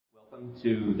Welcome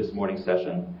to this morning's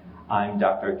session. I'm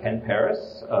Dr. Ken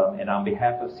Paris, and on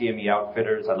behalf of CME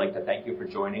Outfitters, I'd like to thank you for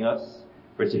joining us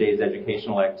for today's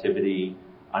educational activity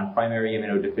on primary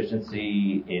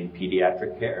immunodeficiency in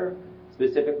pediatric care,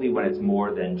 specifically when it's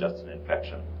more than just an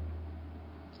infection.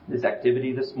 This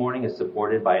activity this morning is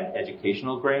supported by an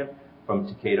educational grant from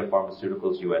Takeda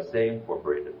Pharmaceuticals USA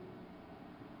Incorporated.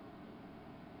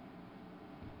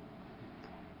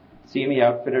 CME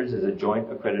Outfitters is a joint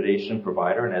accreditation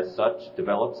provider and as such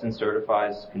develops and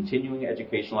certifies continuing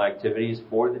educational activities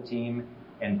for the team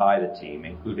and by the team,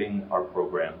 including our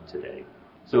program today.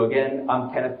 So again,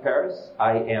 I'm Kenneth Paris.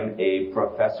 I am a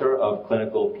professor of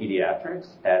clinical pediatrics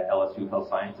at LSU Health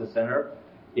Sciences Center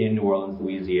in New Orleans,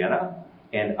 Louisiana,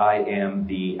 and I am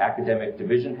the academic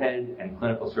division head and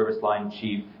clinical service line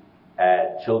chief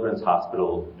at Children's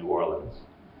Hospital, New Orleans.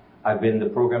 I've been the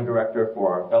program director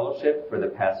for our fellowship for the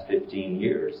past 15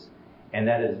 years, and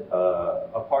that is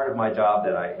a part of my job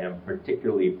that I am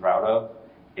particularly proud of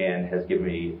and has given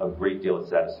me a great deal of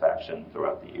satisfaction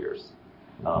throughout the years.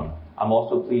 I'm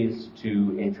also pleased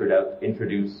to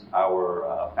introduce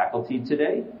our faculty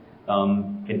today,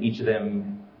 and each of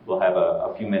them will have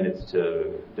a few minutes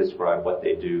to describe what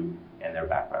they do and their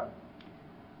background.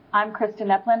 I'm Kristen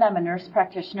Epland. I'm a nurse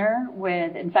practitioner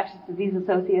with Infectious Disease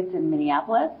Associates in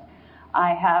Minneapolis.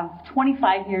 I have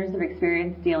 25 years of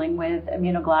experience dealing with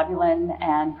immunoglobulin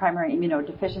and primary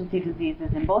immunodeficiency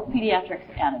diseases in both pediatrics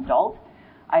and adult.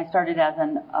 I started as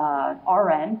an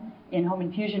RN in home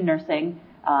infusion nursing,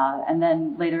 and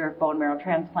then later bone marrow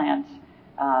transplant,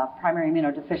 primary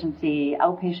immunodeficiency,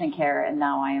 outpatient care, and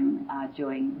now I am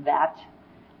doing that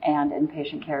and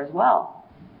inpatient care as well.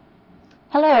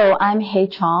 Hello, I'm Hei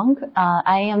Chong.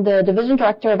 I am the Division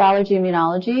Director of Allergy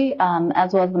Immunology,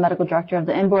 as well as the Medical Director of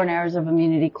the Inborn Errors of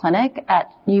Immunity Clinic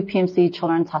at UPMC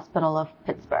Children's Hospital of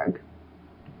Pittsburgh.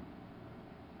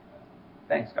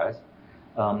 Thanks, guys.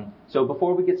 So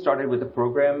before we get started with the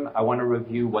program, I want to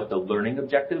review what the learning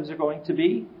objectives are going to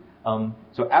be.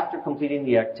 So after completing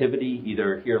the activity,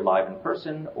 either here live in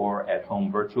person or at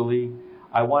home virtually,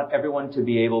 I want everyone to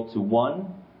be able to,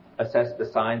 1, assess the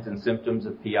signs and symptoms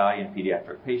of PI in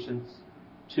pediatric patients,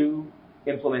 2,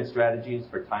 implement strategies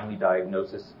for timely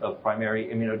diagnosis of primary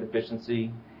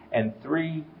immunodeficiency, and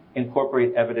 3,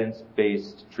 incorporate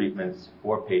evidence-based treatments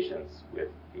for patients with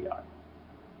PI.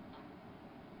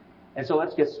 And so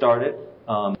let's get started.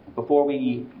 Before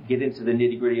we get into the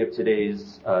nitty-gritty of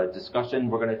today's discussion,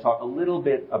 we're going to talk a little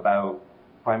bit about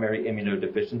primary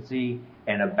immunodeficiency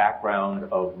and a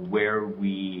background of where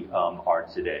we are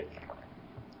today.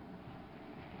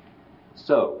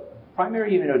 So,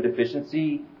 primary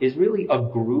immunodeficiency is really a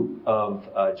group of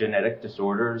genetic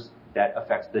disorders that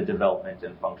affects the development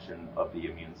and function of the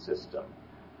immune system.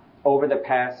 Over the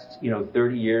past,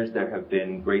 30 years, there have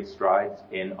been great strides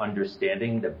in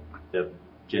understanding the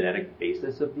genetic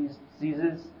basis of these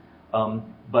diseases.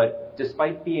 But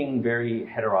despite being very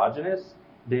heterogeneous,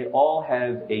 they all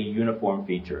have a uniform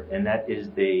feature, and that is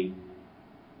they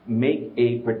make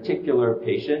a particular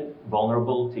patient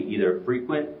vulnerable to either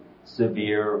frequent,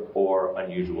 severe, or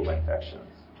unusual infections.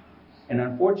 And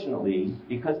unfortunately,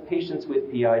 because patients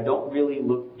with PI don't really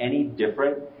look any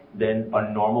different than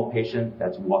a normal patient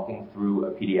that's walking through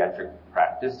a pediatric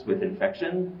practice with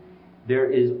infection,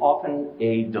 there is often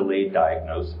a delayed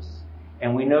diagnosis.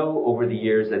 And we know over the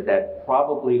years that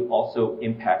probably also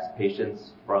impacts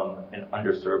patients from an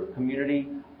underserved community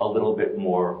a little bit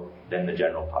more than the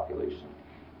general population.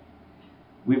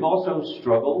 We've also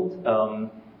struggled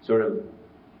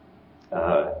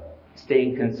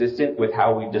staying consistent with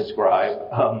how we describe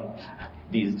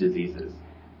these diseases.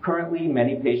 Currently,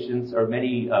 many patients or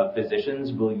many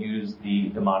physicians will use the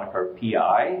moniker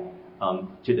PI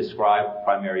to describe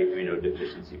primary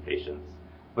immunodeficiency patients.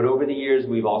 But over the years,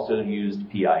 we've also used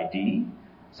PID.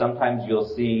 Sometimes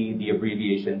you'll see the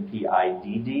abbreviation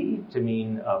PIDD to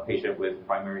mean a patient with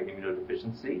primary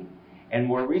immunodeficiency. And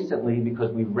more recently,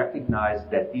 because we recognize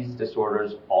that these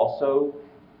disorders also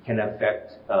can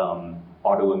affect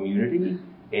autoimmunity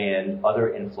and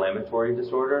other inflammatory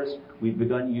disorders, we've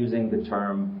begun using the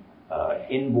term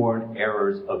inborn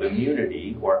errors of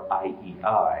immunity, or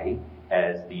IEI,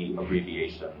 as the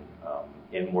abbreviation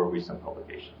in more recent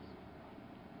publications.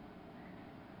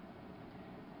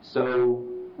 So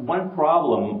one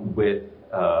problem with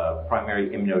primary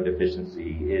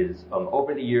immunodeficiency is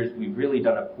over the years we've really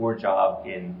done a poor job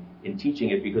in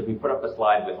teaching it because we put up a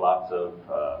slide with lots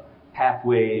of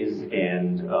pathways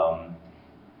and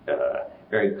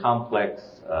very complex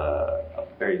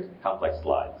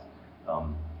slides.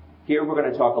 Here we're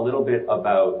going to talk a little bit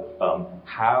about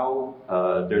how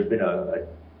there's been a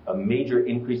a major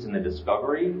increase in the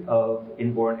discovery of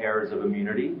inborn errors of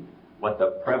immunity, what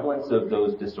the prevalence of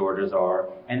those disorders are,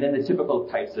 and then the typical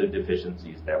types of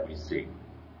deficiencies that we see.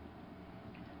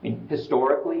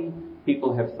 Historically,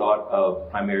 people have thought of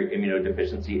primary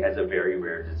immunodeficiency as a very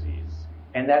rare disease,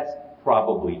 and that's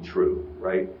probably true,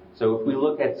 right? So if we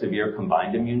look at severe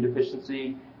combined immune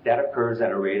deficiency, that occurs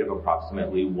at a rate of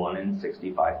approximately 1 in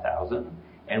 65,000.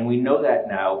 And we know that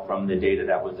now from the data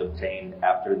that was obtained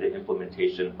after the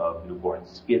implementation of newborn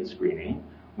SCID screening,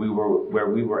 where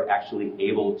we were actually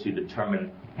able to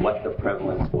determine what the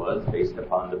prevalence was based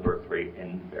upon the birth rate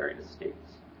in various states.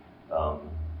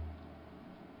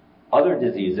 Other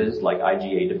diseases like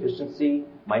IgA deficiency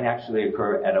might actually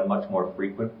occur at a much more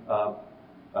frequent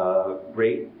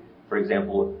rate. For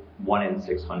example, 1 in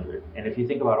 600. And if you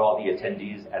think about all the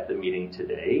attendees at the meeting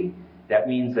today, that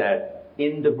means that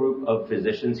in the group of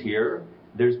physicians here,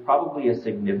 there's probably a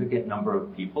significant number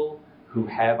of people who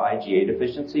have IgA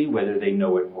deficiency, whether they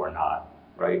know it or not,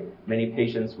 right? Many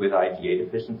patients with IgA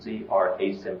deficiency are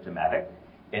asymptomatic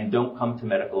and don't come to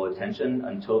medical attention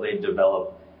until they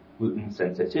develop gluten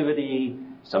sensitivity,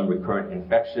 some recurrent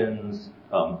infections,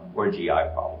 or GI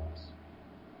problems.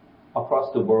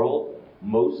 Across the world,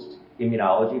 most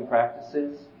immunology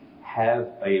practices have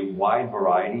a wide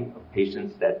variety of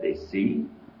patients that they see,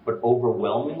 but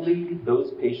overwhelmingly,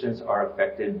 those patients are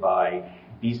affected by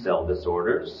B-cell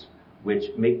disorders,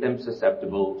 which make them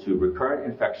susceptible to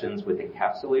recurrent infections with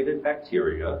encapsulated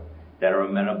bacteria that are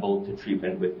amenable to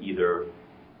treatment with either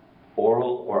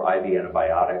oral or IV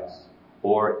antibiotics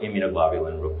or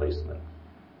immunoglobulin replacement.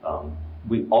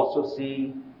 We also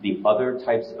see the other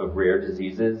types of rare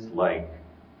diseases like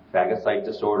phagocyte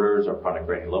disorders or chronic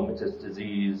granulomatous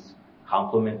disease,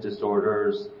 complement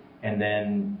disorders, and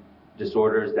then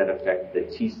disorders that affect the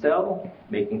T cell,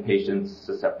 making patients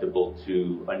susceptible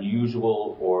to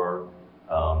unusual or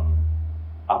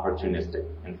opportunistic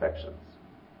infections.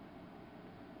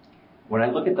 When I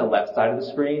look at the left side of the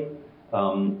screen,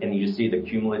 and you see the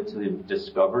cumulative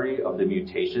discovery of the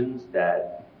mutations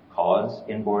that cause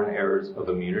inborn errors of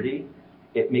immunity,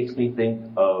 it makes me think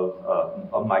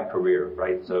of my career,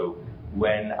 right? So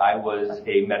when I was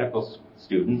a medical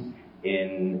student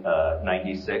in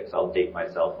 96, I'll date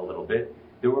myself a little bit,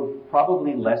 there were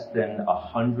probably less than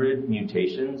 100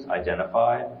 mutations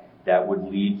identified that would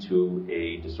lead to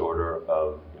a disorder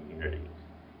of immunity.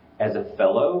 As a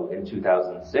fellow in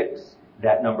 2006,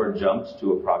 that number jumped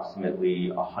to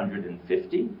approximately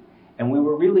 150, and we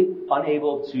were really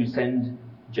unable to send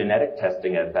genetic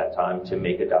testing at that time to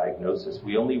make a diagnosis.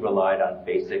 We only relied on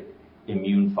basic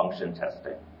immune function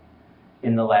testing.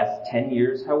 In the last 10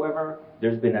 years, however,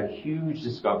 there's been a huge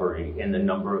discovery in the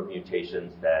number of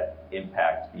mutations that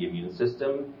impact the immune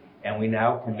system, and we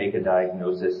now can make a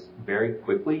diagnosis very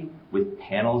quickly with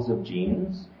panels of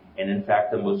genes. And in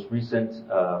fact, the most recent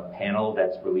panel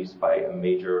that's released by a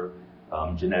major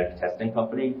genetic testing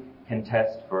company can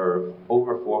test for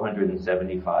over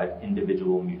 475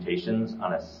 individual mutations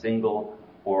on a single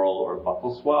oral or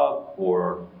buccal swab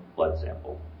or blood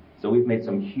sample. So we've made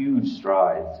some huge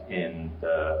strides in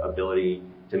the ability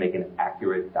to make an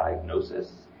accurate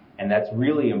diagnosis. And that's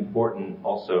really important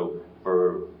also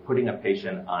for putting a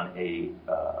patient on a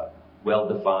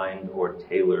well-defined or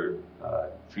tailored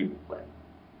treatment plan.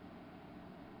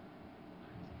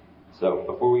 So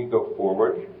before we go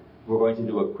forward, we're going to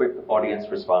do a quick audience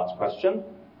response question.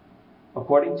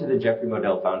 According to the Jeffrey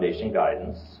Modell Foundation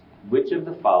guidance, which of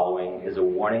the following is a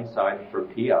warning sign for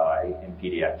PI in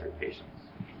pediatric patients?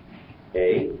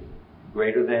 A,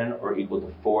 greater than or equal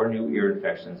to 4 new ear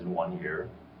infections in 1 year.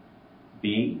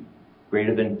 B,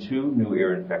 greater than 2 new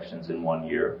ear infections in 1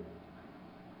 year.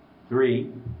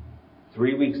 3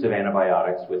 weeks of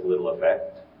antibiotics with little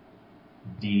effect.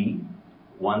 D,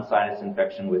 1 sinus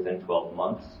infection within 12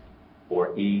 months.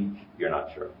 Or E, you're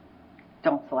not sure.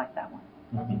 Don't select that one.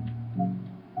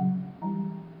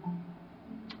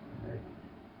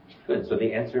 Good. So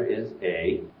the answer is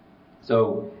A.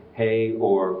 So, Hay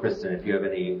or Kristen, if you have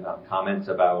any comments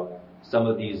about some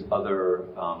of these other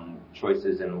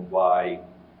choices and why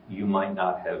you might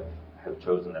not have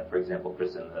chosen that. For example,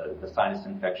 Kristen, the sinus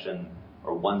infection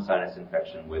or 1 sinus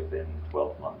infection within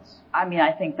 12 months. I mean,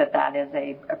 I think that is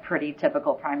a pretty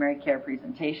typical primary care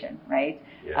presentation, right?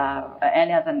 Yeah.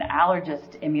 And as an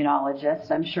allergist immunologist,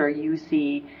 I'm sure you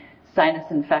see sinus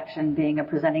infection being a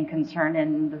presenting concern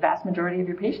in the vast majority of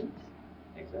your patients.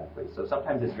 Exactly. So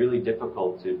sometimes it's really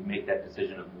difficult to make that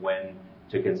decision of when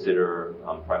to consider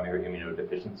primary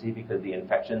immunodeficiency because the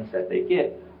infections that they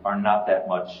get are not that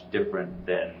much different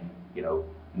than,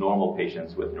 normal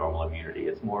patients with normal immunity.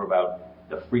 It's more about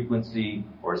the frequency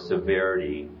or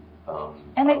severity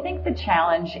And I think the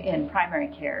challenge in primary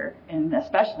care, and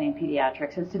especially in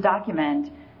pediatrics, is to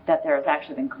document that there has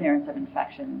actually been clearance of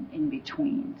infection in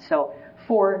between. So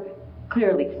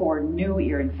clearly for new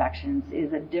ear infections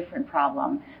is a different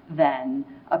problem than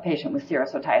a patient with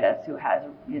serous otitis who has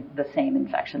the same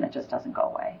infection that just doesn't go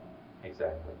away.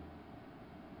 Exactly.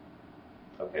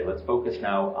 Okay, let's focus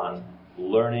now on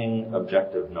learning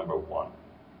objective number 1,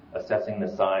 assessing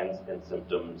the signs and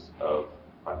symptoms of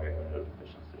primary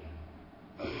immunodeficiency.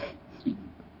 Okay.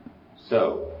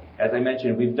 So, as I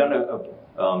mentioned, we've done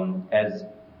as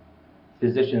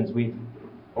physicians, we've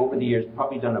over the years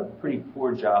probably done a pretty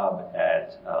poor job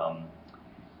at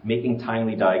making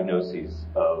timely diagnoses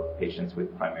of patients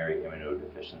with primary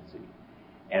immunodeficiency.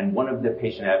 And one of the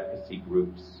patient advocacy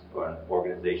groups or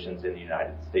organizations in the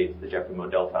United States, the Jeffrey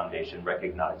Modell Foundation,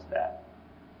 recognized that.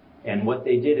 And what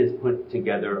they did is put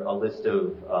together a list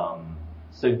of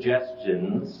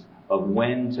suggestions of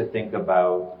when to think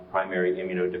about primary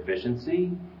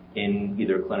immunodeficiency in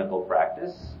either clinical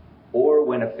practice or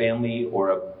when a family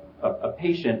or a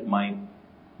patient might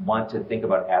want to think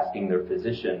about asking their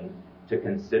physician to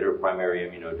consider primary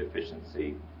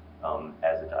immunodeficiency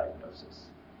as a diagnosis.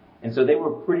 And so they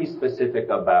were pretty specific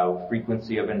about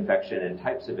frequency of infection and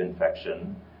types of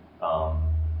infection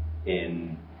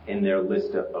in their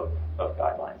list of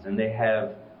guidelines. And they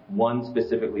have one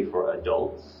specifically for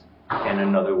adults and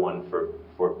another one for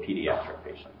pediatric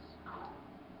patients.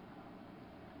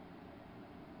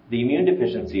 The Immune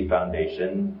Deficiency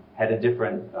Foundation had a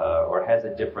different, or has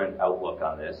a different outlook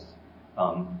on this,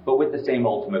 but with the same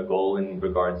ultimate goal in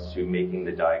regards to making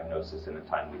the diagnosis in a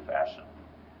timely fashion.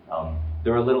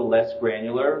 They're a little less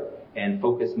granular and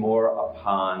focus more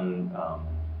upon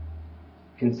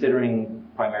considering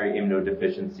primary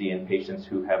immunodeficiency in patients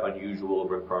who have unusual,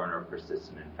 recurrent, or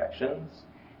persistent infections,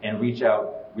 and reach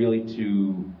out really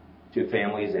to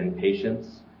families and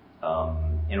patients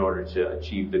in order to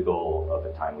achieve the goal of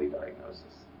a timely diagnosis.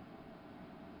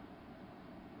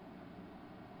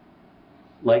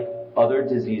 Like other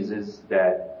diseases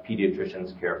that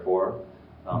pediatricians care for,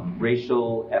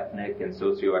 racial, ethnic, and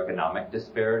socioeconomic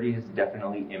disparities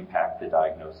definitely impact the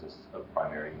diagnosis of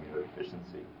primary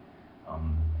immunodeficiency.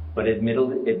 But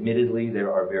admittedly,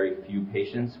 there are very few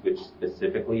patients which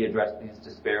specifically address these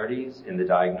disparities in the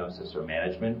diagnosis or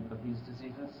management of these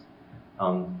diseases.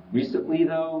 Recently,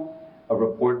 though, a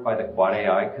report by the Quad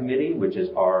AI Committee, which is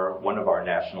one of our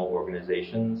national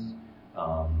organizations,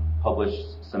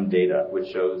 published some data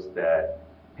which shows that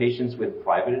patients with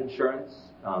private insurance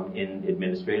in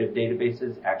administrative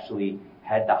databases actually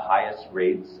had the highest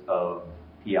rates of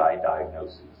PI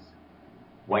diagnoses.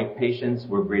 White patients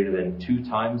were greater than 2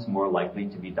 times more likely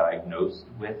to be diagnosed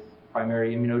with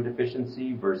primary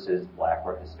immunodeficiency versus Black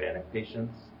or Hispanic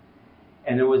patients.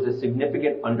 And there was a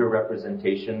significant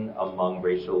underrepresentation among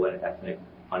racial and ethnic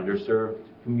underserved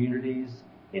communities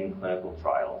in clinical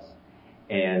trials.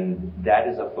 And that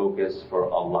is a focus for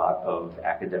a lot of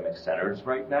academic centers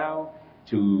right now,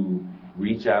 to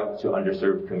reach out to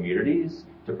underserved communities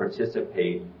to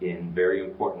participate in very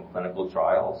important clinical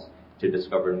trials to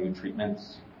discover new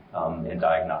treatments and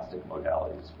diagnostic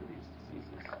modalities for these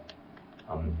diseases.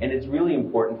 And it's really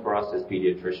important for us as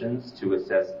pediatricians to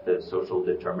assess the social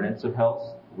determinants of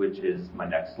health, which is my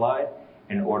next slide,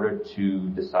 in order to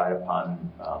decide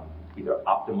upon either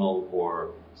optimal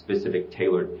or specific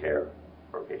tailored care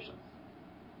for patients.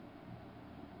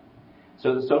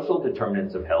 So the social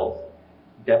determinants of health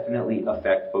definitely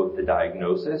affect both the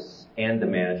diagnosis and the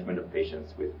management of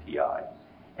patients with PI.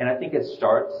 And I think it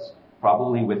starts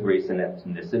probably with race and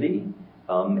ethnicity,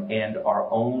 and our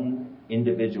own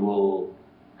individual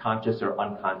conscious or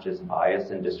unconscious bias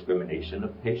and discrimination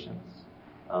of patients.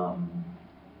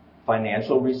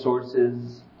 Financial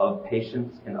resources of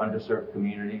patients in underserved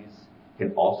communities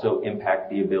can also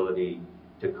impact the ability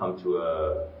to come to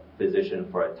a physician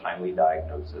for a timely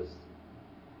diagnosis.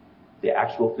 The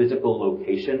actual physical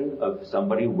location of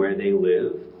somebody where they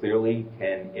live clearly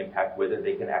can impact whether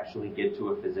they can actually get to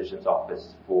a physician's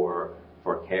office for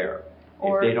care.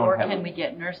 Or can we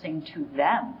get nursing to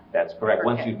them? That's correct.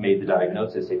 Once you've made the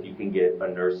diagnosis, if you can get a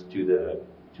nurse to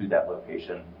that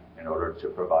location in order to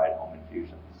provide home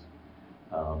infusions.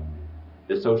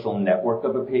 The social network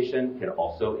of a patient can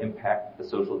also impact the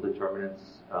social determinants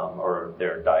or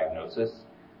their diagnosis,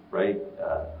 right?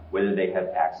 Whether they have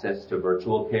access to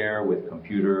virtual care with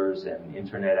computers and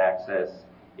internet access.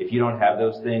 If you don't have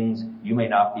those things, you may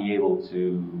not be able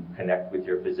to connect with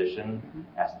your physician,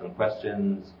 ask them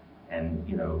questions, and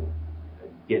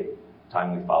get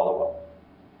timely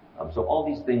follow-up. So all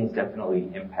these things definitely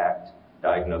impact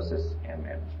diagnosis and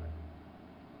management.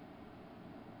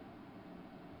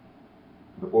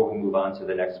 Before we move on to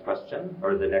the next question,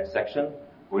 or the next section,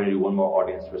 we're going to do one more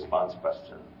audience response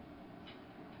question.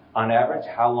 On average,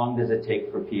 how long does it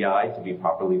take for PI to be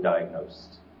properly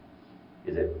diagnosed?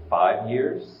 Is it 5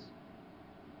 years,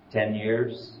 10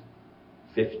 years,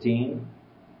 15,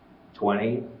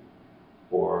 20,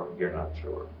 or you're not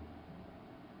sure?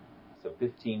 So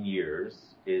 15 years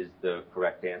is the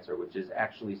correct answer, which is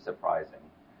actually surprising.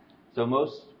 So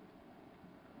most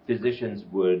physicians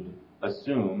would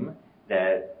assume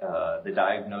that the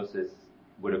diagnosis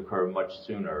would occur much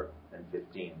sooner than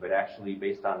 15, but actually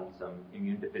based on some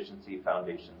Immune Deficiency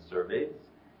Foundation surveys,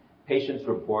 patients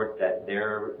report that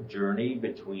their journey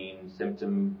between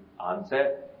symptom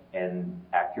onset and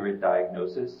accurate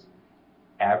diagnosis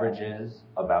averages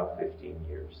about 15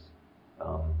 years.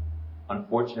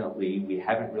 Unfortunately, we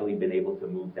haven't really been able to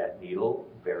move that needle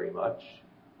very much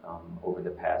over the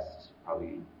past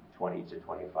probably 20 to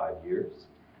 25 years.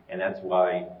 And that's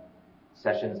why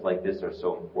sessions like this are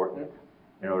so important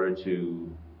in order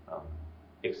to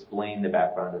explain the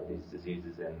background of these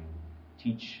diseases and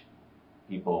teach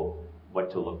people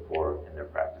what to look for in their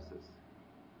practices.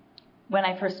 When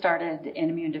I first started in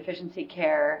immune deficiency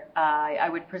care, I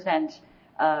would present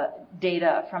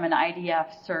data from an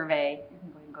IDF survey.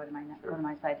 You can go to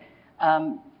my slide.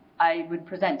 I would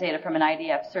present data from an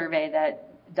IDF survey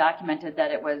that documented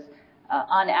that it was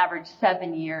on average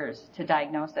 7 years to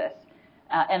diagnosis.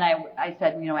 And I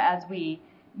said, as we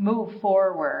move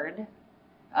forward,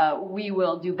 we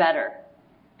will do better.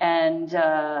 And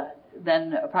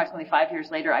then approximately 5 years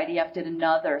later, IDF did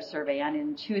another survey. And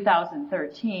in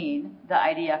 2013, the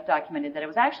IDF documented that it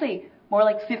was actually more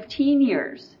like 15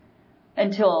 years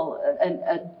until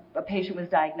a patient was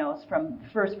diagnosed from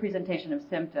first presentation of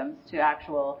symptoms to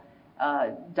actual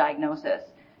diagnosis.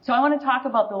 So I want to talk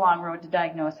about the long road to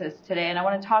diagnosis today, and I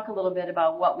want to talk a little bit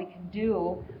about what we can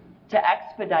do to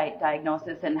expedite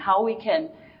diagnosis and how we can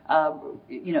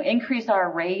increase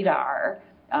our radar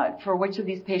for which of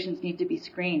these patients need to be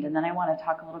screened. And then I want to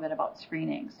talk a little bit about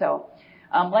screening. So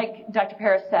like Dr.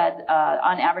 Paris said,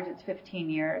 on average it's 15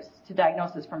 years to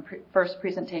diagnosis from first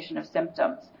presentation of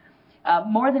symptoms.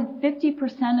 More than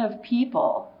 50% of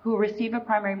people who receive a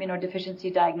primary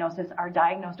immunodeficiency diagnosis are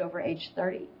diagnosed over age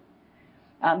 30.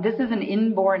 This is an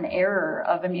inborn error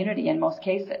of immunity in most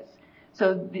cases.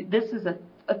 So this is a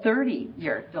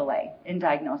 30-year delay in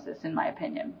diagnosis, in my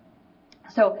opinion.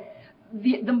 So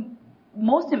the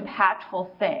most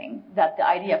impactful thing that the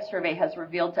IDF survey has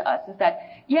revealed to us is that,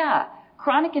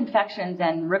 chronic infections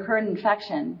and recurrent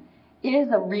infection is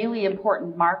a really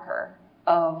important marker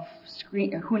of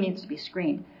who needs to be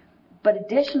screened. But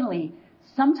additionally,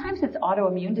 sometimes it's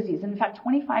autoimmune disease. In fact,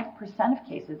 25% of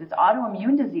cases, it's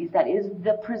autoimmune disease that is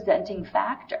the presenting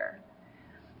factor,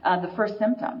 the first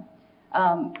symptom.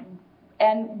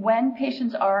 And when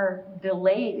patients are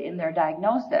delayed in their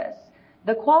diagnosis,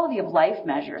 the quality of life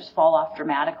measures fall off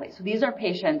dramatically. So these are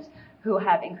patients who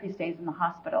have increased days in the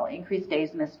hospital, increased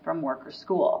days missed from work or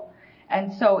school.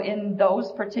 And so in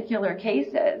those particular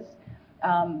cases,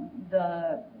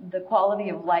 the quality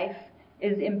of life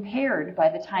is impaired by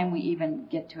the time we even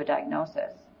get to a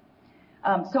diagnosis.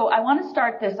 So I want to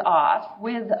start this off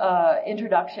with an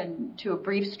introduction to a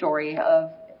brief story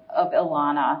of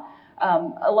Ilana.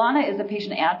 Ilana is a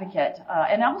patient advocate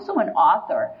and also an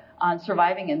author on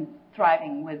surviving and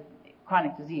thriving with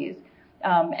chronic disease.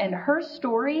 And her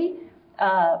story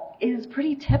is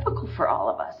pretty typical for all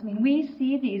of us. I mean, we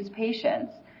see these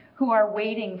patients who are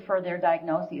waiting for their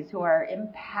diagnoses, who are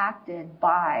impacted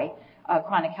by a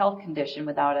chronic health condition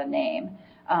without a name.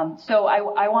 So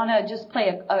I want to just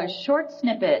play a short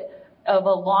snippet of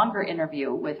a longer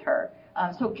interview with her.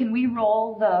 So can we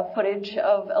roll the footage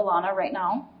of Ilana right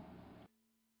now?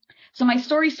 So my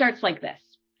story starts like this.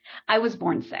 I was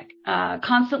born sick,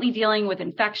 constantly dealing with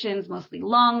infections, mostly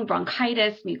lung,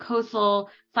 bronchitis, mucosal,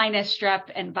 sinus, strep,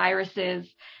 and viruses.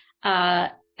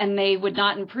 And they would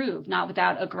not improve, not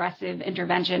without aggressive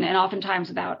intervention and oftentimes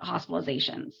without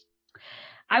hospitalizations.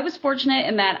 I was fortunate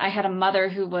in that I had a mother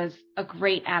who was a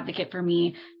great advocate for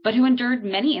me, but who endured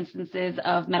many instances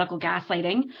of medical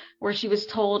gaslighting where she was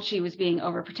told she was being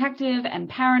overprotective and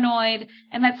paranoid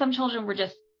and that some children were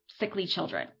just sickly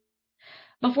children.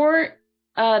 Before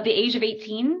the age of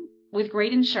 18, with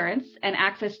great insurance and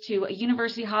access to a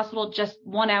university hospital just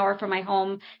 1 hour from my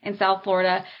home in South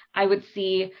Florida, I would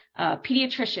see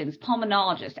pediatricians,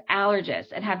 pulmonologists,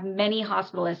 allergists, and have many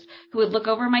hospitalists who would look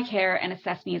over my care and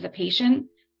assess me as a patient,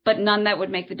 but none that would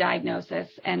make the diagnosis,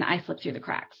 and I slipped through the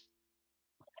cracks.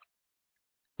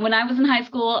 When I was in high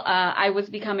school, I was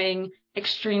becoming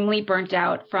extremely burnt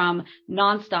out from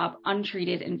nonstop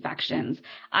untreated infections.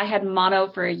 I had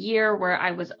mono for a year where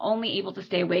I was only able to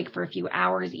stay awake for a few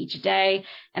hours each day,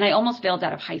 and I almost failed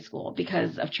out of high school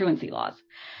because of truancy laws.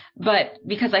 But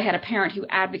because I had a parent who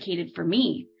advocated for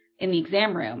me in the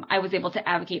exam room, I was able to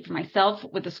advocate for myself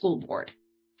with the school board.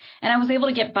 And I was able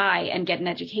to get by and get an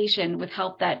education with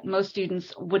help that most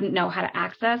students wouldn't know how to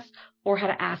access or how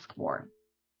to ask for.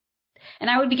 And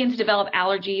I would begin to develop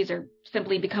allergies or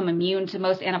simply become immune to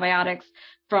most antibiotics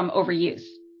from overuse.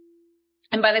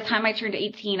 And by the time I turned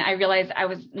 18, I realized I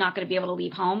was not going to be able to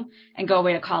leave home and go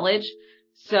away to college.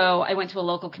 So I went to a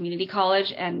local community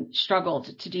college and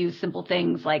struggled to do simple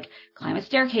things like climb a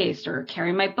staircase or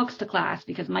carry my books to class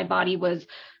because my body was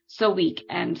so weak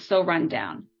and so run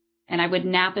down. And I would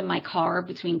nap in my car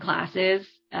between classes.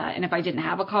 And if I didn't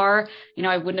have a car,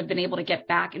 I wouldn't have been able to get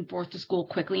back and forth to school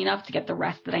quickly enough to get the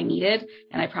rest that I needed.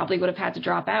 And I probably would have had to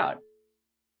drop out.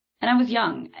 And I was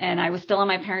young and I was still on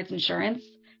my parents' insurance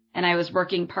and I was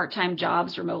working part-time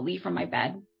jobs remotely from my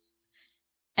bed.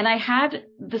 And I had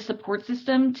the support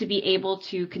system to be able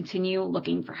to continue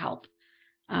looking for help.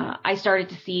 I started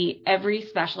to see every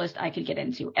specialist I could get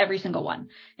into, every single one.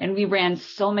 And we ran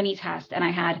so many tests and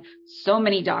I had so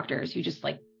many doctors who just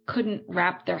couldn't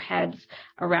wrap their heads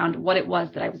around what it was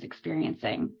that I was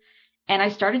experiencing. And I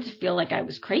started to feel like I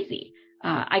was crazy.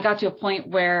 I got to a point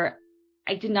where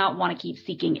I did not want to keep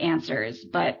seeking answers,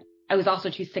 but I was also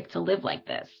too sick to live like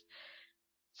this.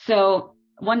 So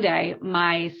one day,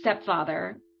 my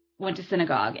stepfather went to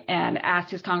synagogue and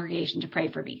asked his congregation to pray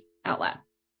for me out loud.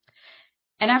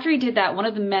 And after he did that, one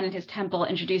of the men in his temple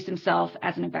introduced himself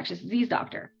as an infectious disease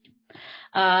doctor.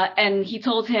 And he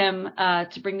told him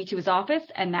to bring me to his office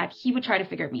and that he would try to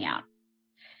figure me out.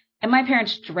 And my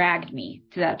parents dragged me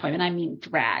to that appointment. I mean,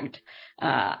 dragged.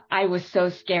 I was so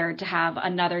scared to have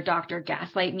another doctor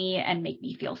gaslight me and make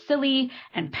me feel silly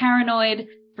and paranoid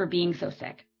for being so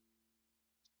sick.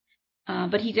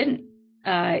 But he didn't.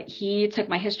 He took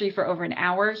my history for over an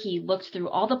hour. He looked through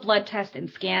all the blood tests and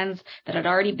scans that had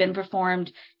already been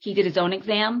performed. He did his own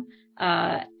exam.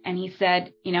 And he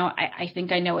said, I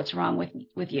think I know what's wrong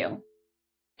with you.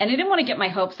 And I didn't want to get my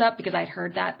hopes up because I'd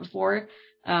heard that before.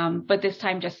 But this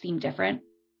time just seemed different.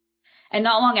 And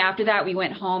not long after that, we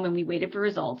went home and we waited for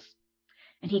results.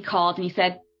 And he called and he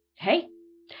said, hey,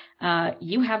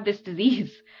 you have this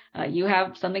disease. You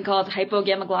have something called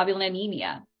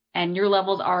hypogammaglobulinemia. And your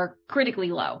levels are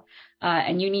critically low,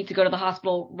 and you need to go to the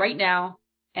hospital right now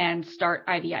and start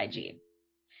IVIG.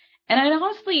 And I'd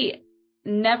honestly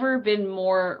never been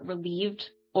more relieved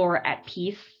or at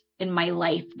peace in my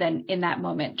life than in that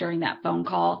moment during that phone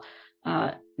call,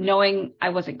 knowing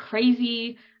I wasn't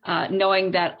crazy,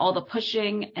 knowing that all the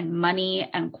pushing and money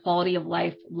and quality of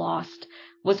life lost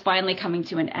was finally coming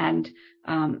to an end.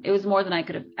 It was more than I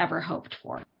could have ever hoped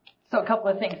for. So a couple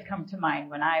of things come to mind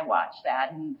when I watch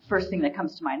that. And the first thing that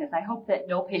comes to mind is I hope that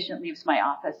no patient leaves my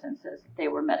office and says they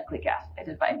were medically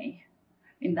gaslighted by me.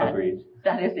 I mean,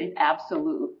 that is an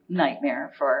absolute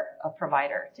nightmare for a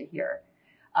provider to hear.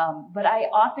 But I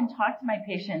often talk to my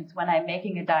patients when I'm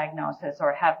making a diagnosis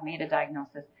or have made a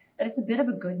diagnosis that it's a bit of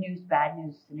a good news, bad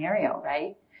news scenario,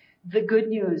 right? The good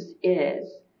news is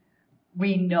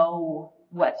we know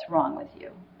what's wrong with you.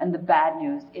 And the bad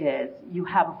news is you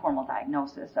have a formal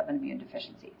diagnosis of an immune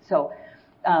deficiency. So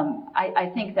I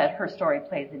think that her story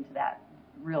plays into that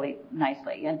really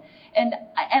nicely. And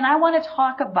I want to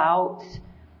talk about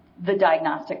the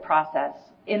diagnostic process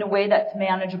in a way that's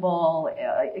manageable,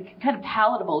 kind of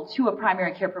palatable to a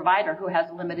primary care provider who has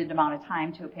a limited amount of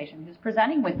time to a patient who's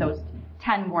presenting with those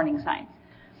 10 warning signs.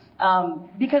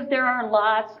 Because there are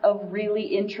lots of really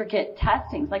intricate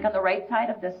testings, like on the right side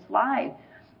of this slide.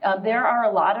 There are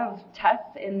a lot of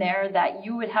tests in there that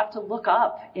you would have to look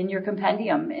up in your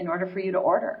compendium in order for you to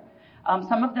order.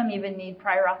 Some of them even need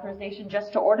prior authorization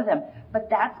just to order them, but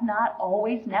that's not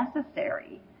always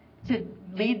necessary to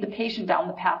lead the patient down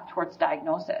the path towards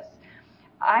diagnosis.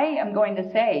 I am going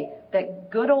to say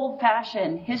that good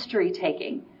old-fashioned history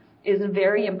taking is a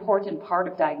very important part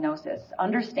of diagnosis,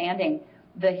 understanding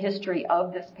the history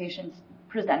of this patient's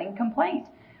presenting complaint.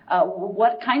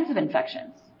 What kinds of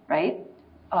infections, right?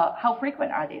 How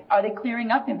frequent are they? Are they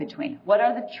clearing up in between? What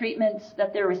are the treatments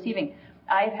that they're receiving?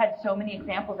 I've had so many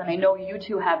examples, and I know you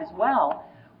two have as well,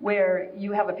 where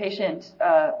you have a patient,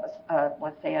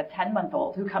 let's say a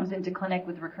 10-month-old, who comes into clinic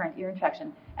with recurrent ear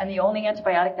infection, and the only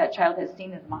antibiotic that child has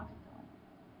seen is amoxicillin,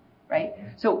 right?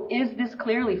 So is this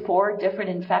clearly 4 different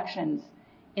infections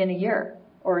in a year?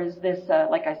 Or is this,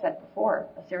 like I said before,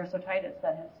 a serous-otitis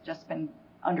that has just been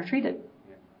undertreated?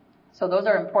 So those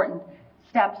are important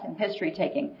steps in history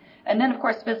taking. And then, of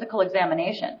course, physical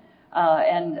examination.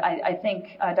 And I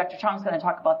think Dr. Chong's going to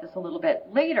talk about this a little bit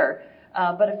later.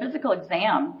 But a physical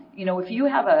exam, if you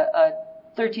have a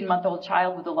 13-month-old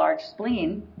child with a large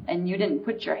spleen and you didn't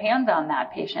put your hands on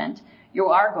that patient, you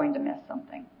are going to miss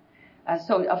something.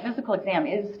 So a physical exam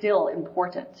is still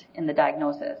important in the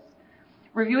diagnosis.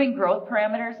 Reviewing growth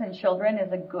parameters in children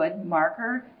is a good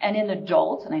marker. And in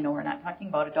adults, and I know we're not talking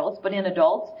about adults, but in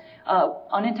adults,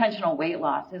 unintentional weight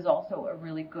loss is also a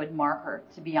really good marker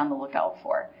to be on the lookout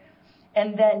for.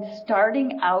 And then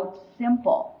starting out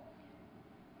simple.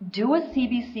 Do a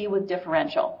CBC with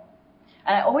differential.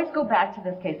 And I always go back to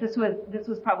this case. This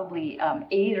was probably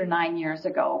 8 or 9 years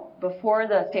ago, before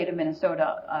the state of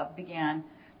Minnesota began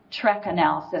TREC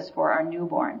analysis for our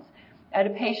newborns. I had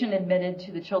a patient admitted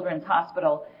to the Children's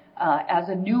Hospital as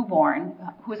a newborn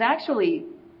who was actually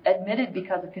admitted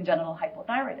because of congenital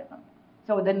hypothyroidism.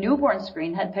 So the newborn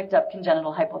screen had picked up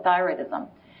congenital hypothyroidism,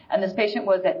 and this patient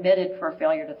was admitted for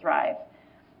failure to thrive.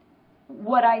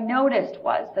 What I noticed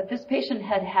was that this patient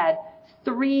had had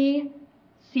 3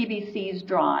 CBCs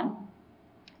drawn,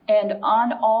 and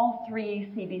on all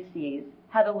 3 CBCs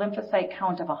had a lymphocyte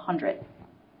count of 100.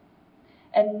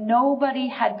 And nobody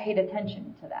had paid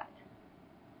attention to that.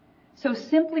 So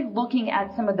simply looking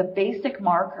at some of the basic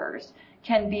markers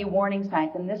can be warning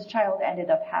signs. And this child ended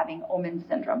up having Omenn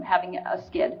syndrome, having a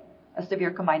SCID, a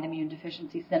severe combined immune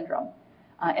deficiency syndrome,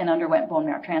 and underwent bone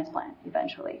marrow transplant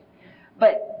eventually.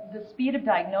 But the speed of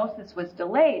diagnosis was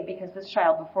delayed because this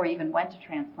child, before he even went to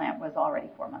transplant, was already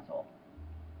 4 months old.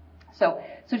 So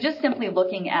just simply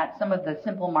looking at some of the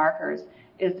simple markers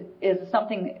is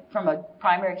something from a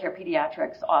primary care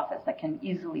pediatrics office that can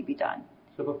easily be done.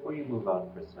 So before you move on,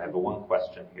 Chris, I have one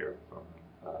question here from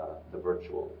the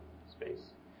virtual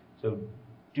space. So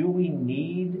do we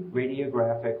need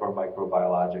radiographic or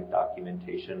microbiologic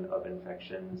documentation of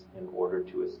infections in order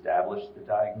to establish the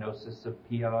diagnosis of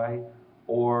PI?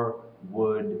 Or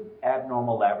would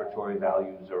abnormal laboratory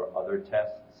values or other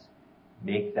tests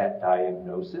make that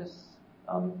diagnosis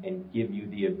and give you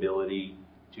the ability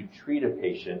to treat a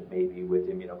patient maybe with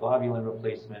immunoglobulin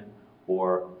replacement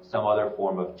or some other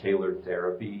form of tailored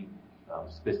therapy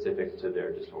specific to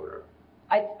their disorder?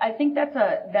 I think that's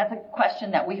a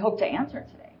question that we hope to answer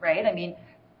today, right? I mean,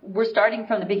 we're starting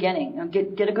from the beginning.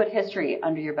 Get a good history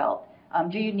under your belt.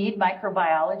 Do you need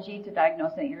microbiology to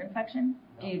diagnose an ear infection?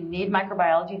 Do you need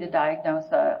microbiology to diagnose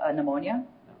a pneumonia?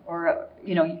 Or,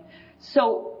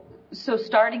 so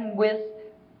starting with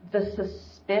the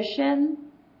suspicion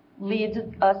leads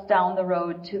us down the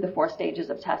road to the 4 stages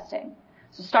of testing.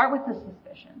 So start with the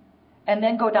suspicion and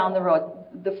then go down the road.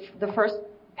 The first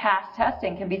pass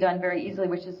testing can be done very easily,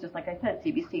 which is just like I said,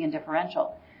 CBC and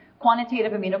differential.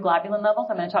 Quantitative immunoglobulin levels,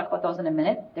 I'm going to talk about those in a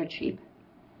minute. They're cheap.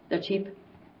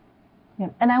 Yeah.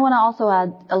 And I want to also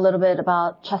add a little bit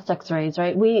about chest x-rays,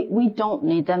 right? We don't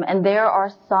need them. And there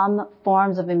are some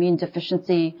forms of immune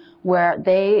deficiency where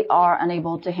they are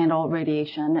unable to handle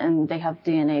radiation and they have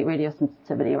DNA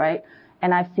radiosensitivity, right?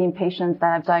 And I've seen patients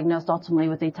that I've diagnosed ultimately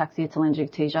with ataxia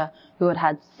telangiectasia who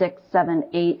had 6, 7,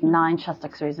 8, 9 chest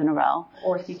x-rays in a row.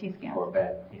 Or CT scans.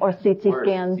 Or CT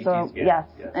scans. Yes.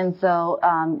 And so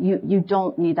you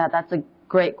don't need that. That's a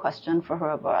great question for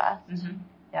whoever asked. Mm-hmm.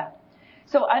 Yeah.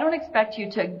 So I don't expect you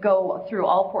to go through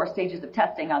all 4 stages of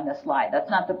testing on this slide. That's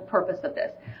not the purpose of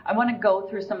this. I want to go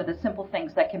through some of the simple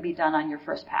things that can be done on your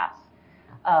first pass.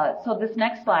 So this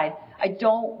next slide, I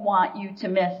don't want you to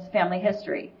miss family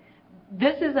history.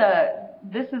 This is a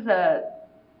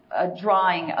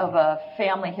drawing of a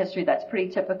family history that's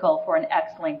pretty typical for an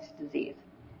X-linked disease.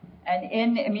 And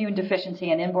in immune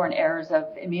deficiency and inborn errors of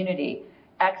immunity,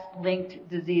 X-linked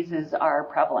diseases are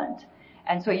prevalent.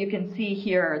 And so you can see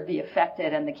here the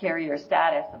affected and the carrier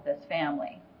status of this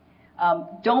family.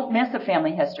 Don't miss a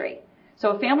family history.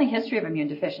 So a family history of immune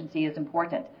deficiency is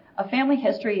important. A family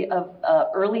history of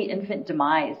early infant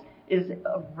demise is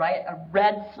a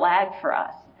red flag for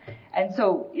us. And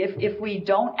so if we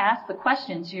don't ask the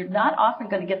questions, you're not often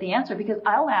going to get the answer, because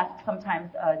I'll ask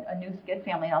sometimes a new SCID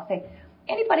family, and I'll say,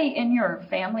 anybody in your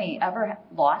family ever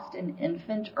lost an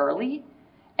infant early?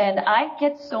 And I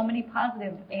get so many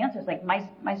positive answers. Like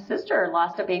my sister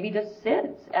lost a baby to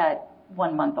SIDS at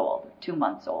 1 month old, 2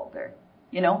 months old, or,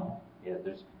 Yeah,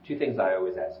 there's 2 things I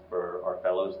always ask for our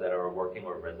fellows that are working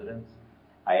or residents.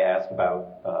 I ask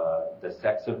about the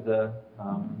sex of the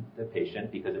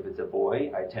patient, because if it's a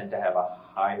boy, I tend to have a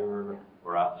higher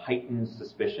or a heightened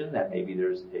suspicion that maybe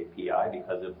there's a PI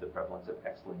because of the prevalence of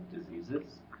X-linked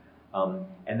diseases.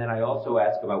 And then I also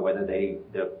ask about whether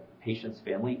the patient's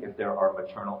family, if there are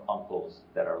maternal uncles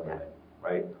that are living,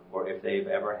 right? Or if they've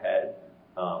ever had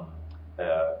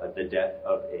the death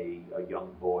of a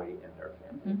young boy in their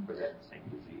family for that same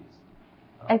disease.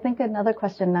 I think another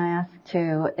question I ask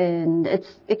too, and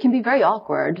it can be very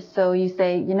awkward. So you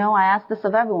say, I ask this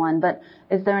of everyone, but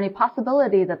is there any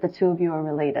possibility that the two of you are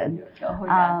related? Oh,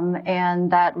 yeah.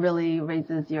 And that really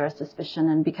raises your suspicion.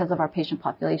 And because of our patient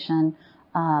population,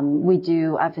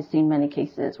 I've seen many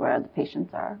cases where the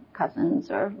patients are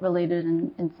cousins or related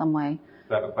in some way.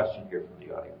 So I have a question here from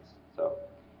the audience. So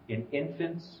in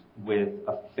infants with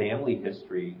a family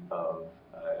history of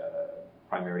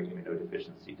primary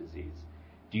immunodeficiency disease,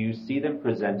 do you see them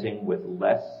presenting with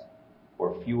less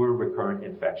or fewer recurrent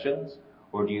infections,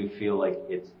 or do you feel like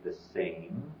it's the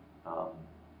same?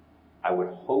 I would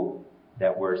hope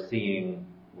that we're seeing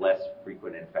less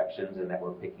frequent infections and that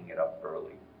we're picking it up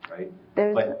early, right?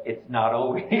 But it's not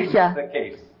always the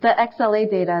case. The XLA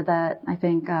data that I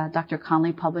think Dr.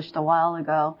 Conley published a while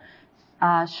ago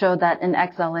showed that in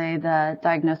XLA, the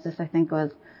diagnosis, I think,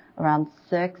 was around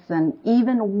 6. And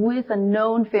even with a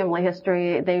known family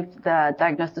history, the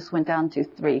diagnosis went down to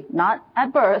 3. Not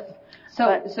at birth,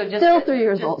 but still 3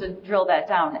 years old. Just to drill that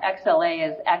down, XLA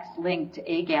is X-linked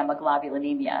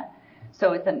agammaglobulinemia.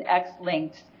 So it's an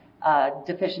X-linked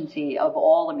deficiency of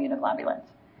all immunoglobulins.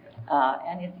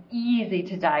 And it's easy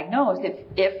to diagnose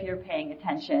if you're paying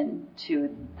attention to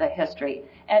the history.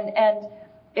 And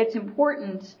it's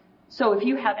important. So if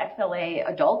you have XLA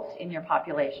adults in your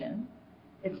population,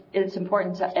 it's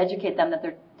important to educate them that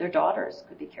their daughters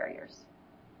could be carriers.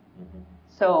 Mm-hmm.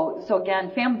 So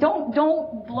again,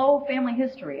 don't blow family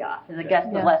history off, is I guess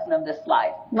the lesson of this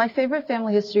slide. My favorite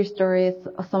family history story is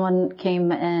someone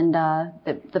came and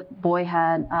the boy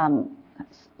had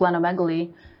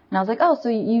splenomegaly. And I was like, oh, so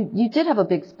you did have a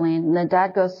big spleen. And the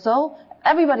dad goes, so?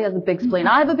 Everybody has a big spleen.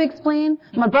 I have a big spleen.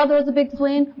 My brother has a big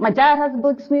spleen. My dad has a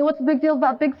big spleen. What's the big deal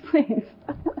about big spleens?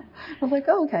 I was like,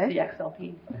 oh, okay. The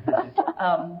XLP.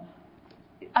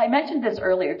 I mentioned this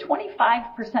earlier.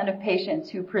 25% of patients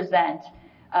who present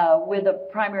with a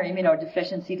primary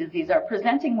immunodeficiency disease are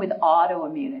presenting with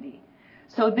autoimmunity.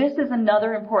 So this is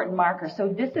another important marker. So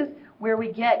this is where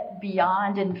we get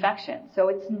beyond infection. So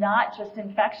it's not just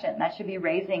infection. That should be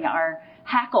raising our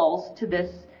hackles to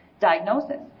this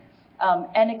diagnosis.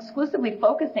 And exclusively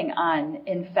focusing on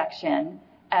infection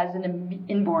as an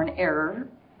inborn error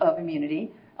of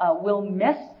immunity will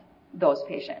miss those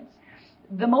patients.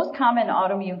 The most common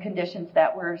autoimmune conditions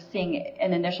that we're seeing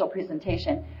in initial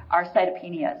presentation are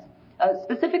cytopenias,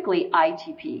 specifically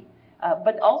ITP,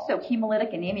 but also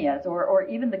hemolytic anemias or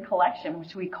even the collection,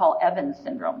 which we call Evans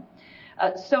syndrome.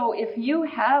 So if you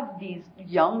have these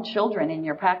young children in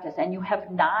your practice and you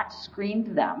have not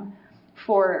screened them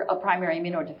for a primary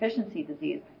immunodeficiency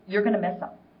disease, you're going to miss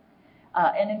them.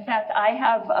 And in fact, I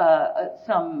have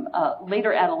some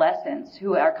later adolescents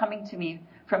who are coming to me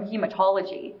from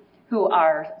hematology who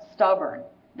are stubborn.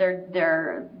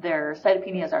 Their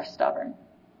cytopenias are stubborn.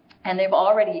 And they've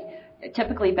already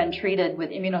typically been treated with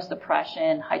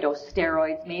immunosuppression, high-dose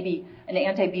steroids, maybe an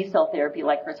anti-B cell therapy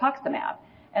like rituximab.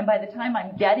 And by the time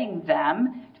I'm getting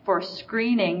them for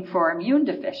screening for immune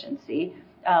deficiency,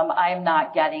 I'm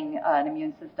not getting an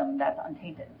immune system that's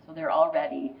untainted. So they're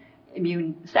already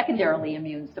secondarily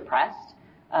immune suppressed.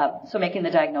 So making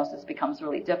the diagnosis becomes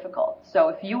really difficult. So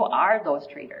if you are those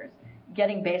treaters,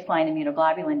 getting baseline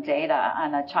immunoglobulin data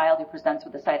on a child who presents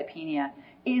with a cytopenia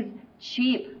is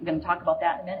cheap. I'm going to talk about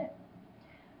that in a minute.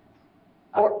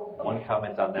 One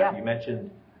comment on that. Yeah. You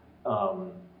mentioned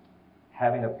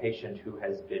having a patient who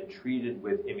has been treated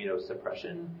with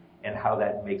immunosuppression and how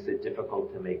that makes it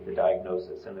difficult to make the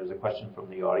diagnosis. And there's a question from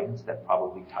the audience that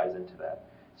probably ties into that.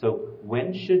 So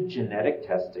when should genetic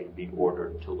testing be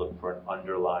ordered to look for an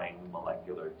underlying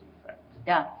molecular defect?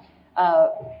 Yeah.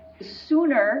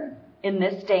 Sooner in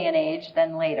this day and age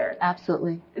than later.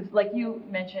 Absolutely. It's like you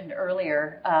mentioned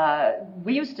earlier,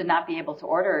 we used to not be able to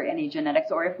order any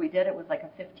genetics, or if we did, it was like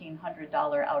a $1,500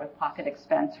 out-of-pocket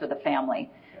expense for the family,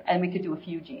 and we could do a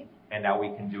few genes. And now we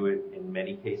can do it in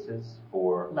many cases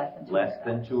for less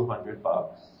than $200,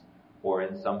 or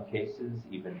in some cases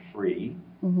even free,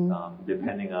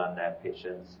 depending on that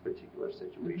patient's particular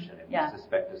situation if you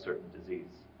suspect a certain disease.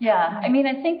 Yeah, I mean,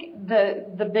 I think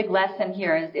the big lesson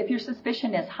here is if your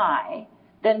suspicion is high,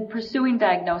 then pursuing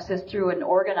diagnosis through an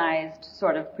organized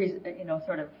sort of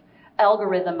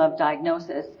algorithm of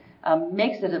diagnosis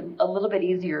makes it a little bit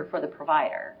easier for the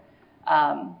provider.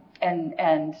 And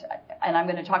I'm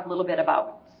going to talk a little bit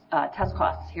about test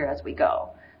costs here as we go.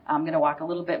 I'm going to walk a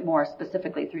little bit more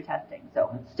specifically through testing,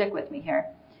 so stick with me here.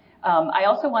 I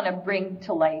also want to bring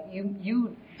to light,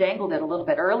 you dangled it a little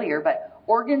bit earlier, but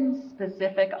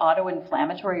organ-specific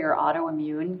autoinflammatory or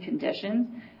autoimmune conditions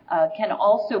can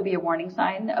also be a warning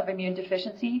sign of immune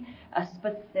deficiency,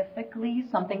 specifically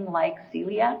something like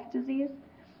celiac disease.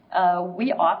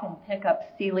 we often pick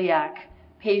up celiac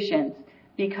patients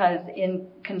because in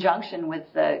conjunction with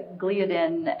the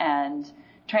gliadin and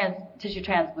tissue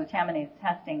transglutaminase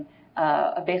testing,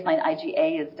 a baseline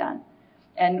IgA is done.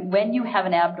 And when you have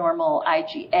an abnormal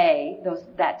IgA,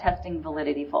 that testing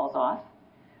validity falls off.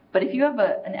 But if you have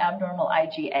an abnormal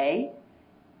IgA,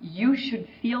 you should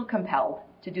feel compelled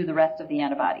to do the rest of the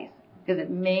antibodies, because it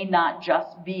may not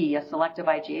just be a selective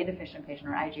IgA deficient patient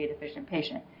or IgA deficient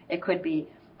patient. It could be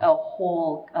a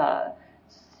whole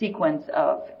sequence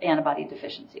of antibody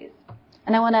deficiencies.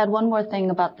 And I want to add one more thing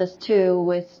about this too.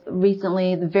 With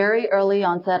recently, the very early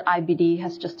onset IBD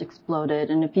has just exploded.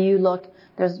 And if you look,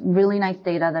 there's really nice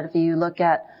data that if you look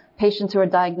at patients who are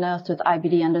diagnosed with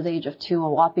IBD under the age of 2, a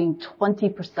whopping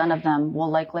 20% of them will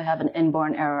likely have an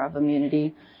inborn error of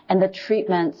immunity. And the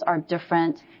treatments are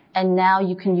different. And now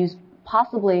you can use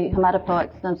possibly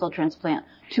hematopoietic stem cell transplant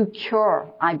to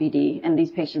cure IBD in these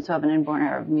patients who have an inborn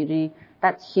error of immunity.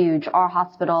 That's huge. Our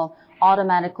hospital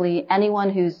automatically, anyone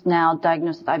who's now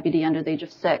diagnosed with IBD under the age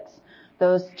of 6,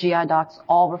 those GI docs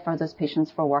all refer those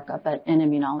patients for workup in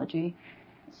immunology.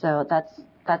 So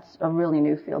that's a really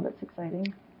new field that's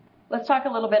exciting. Let's talk a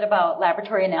little bit about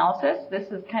laboratory analysis.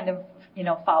 This is kind of,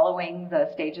 following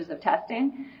the stages of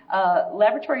testing.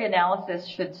 Laboratory analysis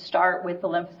should start with the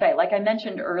lymphocyte. Like I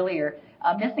mentioned earlier,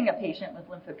 missing a patient with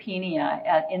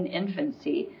lymphopenia in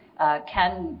infancy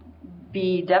can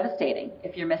be devastating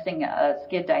if you're missing a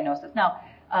SCID diagnosis. Now,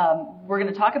 we're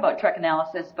going to talk about TREC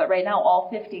analysis, but right now all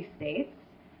 50 states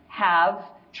have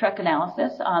TREC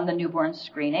analysis on the newborn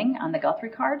screening on the Guthrie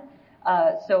card.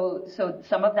 So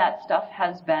some of that stuff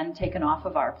has been taken off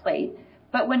of our plate.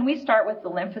 But when we start with the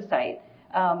lymphocyte,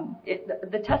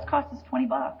 the test cost is $20,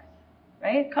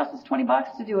 right? It costs us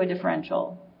 $20 to do a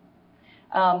differential.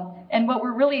 And what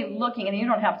we're really looking, and you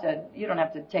don't have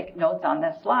to take notes on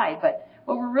this slide, but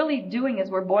what we're really doing is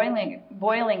we're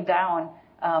boiling down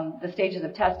the stages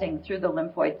of testing through the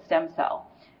lymphoid stem cell.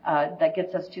 That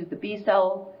gets us to the B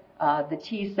cell, the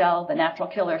T cell, the natural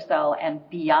killer cell, and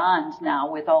beyond now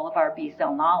with all of our B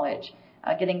cell knowledge,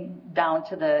 getting down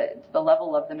to the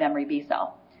level of the memory B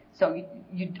cell. So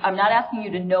I'm not asking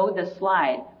you to know this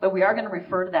slide, but we are going to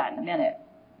refer to that in a minute.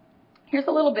 Here's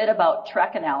a little bit about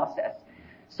TREC analysis.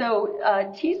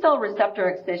 So T cell receptor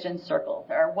excision circles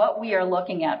are what we are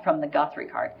looking at from the Guthrie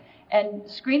card. And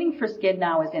screening for SCID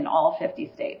now is in all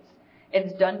 50 states.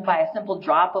 It's done by a simple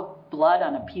drop of blood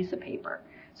on a piece of paper.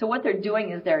 So what they're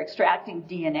doing is they're extracting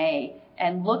DNA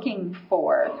and looking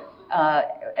for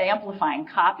amplifying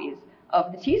copies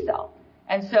of the T cell.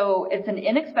 And so it's an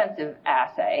inexpensive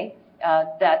assay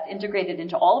that's integrated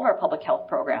into all of our public health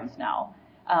programs now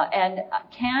and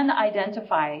can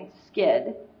identify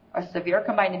SCID, or severe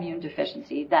combined immune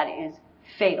deficiency, that is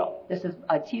fatal. This is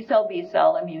a T cell, B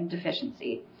cell immune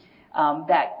deficiency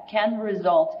that can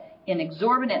result in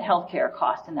exorbitant healthcare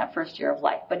costs in that first year of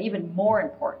life. But even more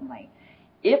importantly,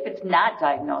 if it's not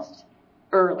diagnosed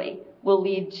early, will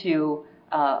lead to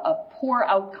a poor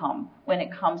outcome when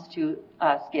it comes to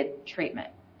SCID treatment.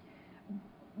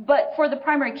 But for the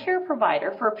primary care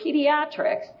provider, for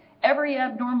pediatrics, every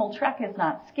abnormal TREC is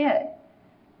not SCID.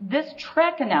 This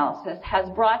TREC analysis has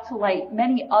brought to light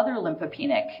many other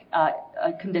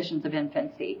lymphopenic conditions of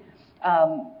infancy,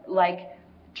 like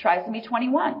trisomy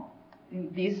 21.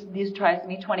 These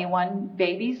trisomy 21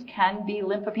 babies can be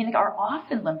lymphopenic, are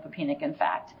often lymphopenic, in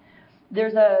fact.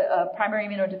 There's a primary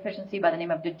immunodeficiency by the name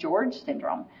of DeGeorge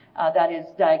syndrome that is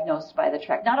diagnosed by the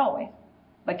TREC, not always,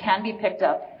 but can be picked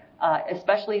up,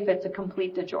 especially if it's a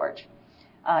complete DeGeorge.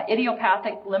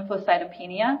 Idiopathic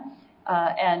lymphocytopenia,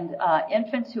 and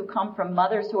infants who come from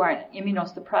mothers who are on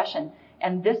immunosuppression,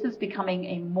 and this is becoming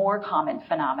a more common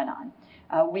phenomenon.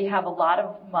 We have a lot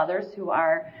of mothers who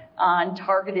are on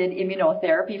targeted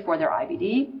immunotherapy for their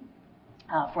IBD,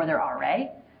 for their RA,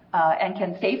 and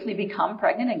can safely become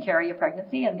pregnant and carry a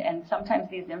pregnancy, and sometimes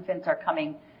these infants are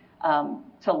coming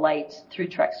to light through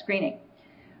TREC screening.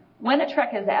 When a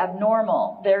TREC is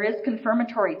abnormal, there is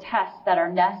confirmatory tests that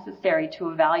are necessary to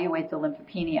evaluate the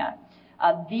lymphopenia.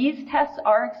 These tests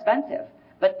are expensive,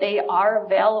 but they are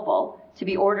available to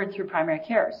be ordered through primary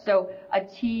care. So a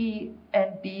T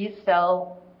and B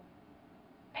cell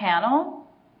panel,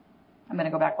 I'm going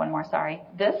to go back one more, sorry.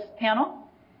 This panel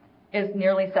is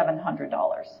nearly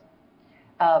 $700.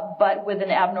 But with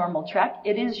an abnormal TREC,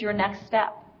 it is your next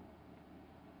step.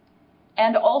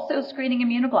 And also screening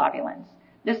immunoglobulins.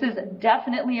 This is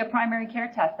definitely a primary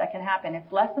care test that can happen.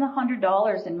 It's less than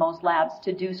 $100 in most labs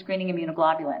to do screening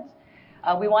immunoglobulins.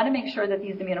 We want to make sure that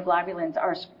these immunoglobulins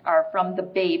are from the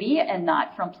baby and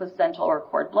not from placental or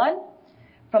cord blood.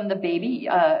 From the baby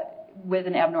with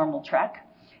an abnormal TREC,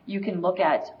 you can look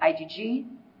at IgG,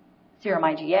 serum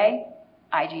IgA,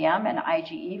 IgM, and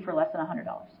IgE for less than $100.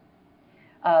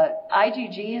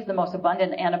 IgG is the most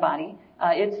abundant antibody.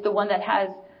 It's the one that has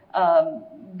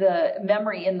the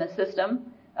memory in the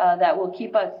system that will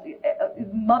keep us.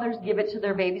 Mothers give it to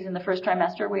their babies in the first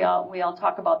trimester. We all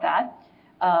talk about that,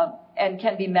 and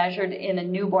can be measured in a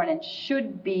newborn and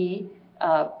should be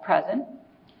present.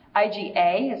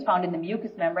 IgA is found in the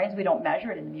mucous membranes. We don't measure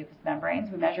it in the mucous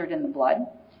membranes. We measure it in the blood.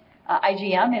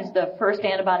 IgM is the first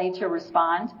antibody to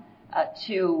respond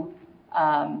to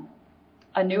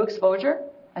a new exposure,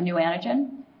 a new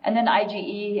antigen. And then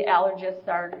IgE, allergists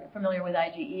are familiar with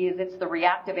IgE, it's the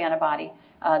reactive antibody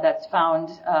that's found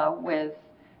with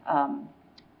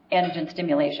antigen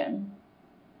stimulation.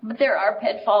 But there are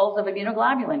pitfalls of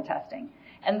immunoglobulin testing.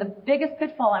 And the biggest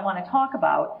pitfall I want to talk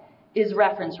about is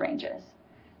reference ranges.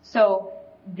 So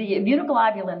the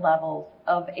immunoglobulin levels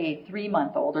of a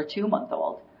 3-month-old or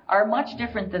 2-month-old are much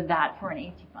different than that for an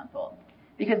 18-month-old.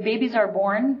 Because babies are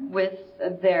born with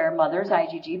their mother's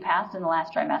IgG passed in the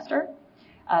last trimester.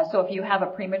 So if you have a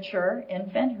premature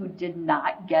infant who did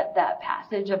not get that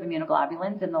passage of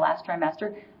immunoglobulins in the last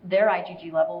trimester, their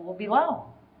IgG level will be low.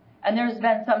 And there's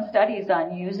been some studies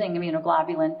on using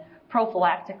immunoglobulin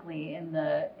prophylactically in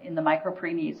the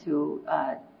micropreemies who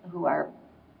are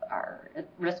at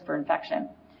risk for infection.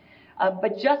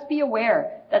 But just be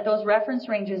aware that those reference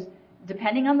ranges,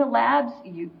 depending on the labs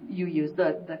you use,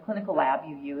 the clinical lab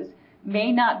you use,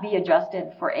 may not be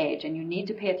adjusted for age, and you need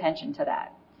to pay attention to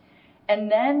that.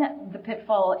 And then the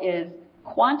pitfall is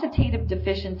quantitative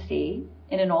deficiency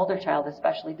in an older child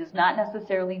especially does not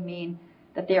necessarily mean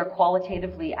that they are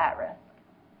qualitatively at risk,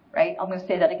 right? I'm going to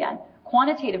say that again.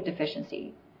 Quantitative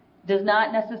deficiency does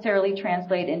not necessarily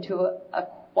translate into a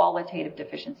qualitative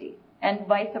deficiency, and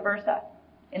vice versa.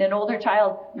 In an older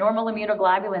child, normal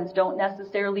immunoglobulins don't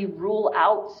necessarily rule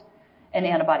out an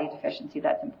antibody deficiency.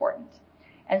 That's important.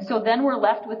 And so then we're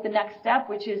left with the next step,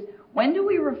 which is, when do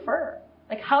we refer?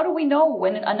 Like, how do we know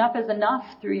when enough is enough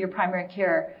through your primary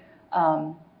care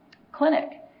clinic?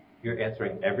 You're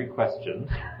answering every question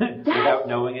without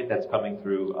knowing it that's coming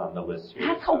through on the list here.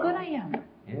 That's how good I am.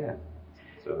 Yeah.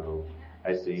 So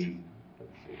I see,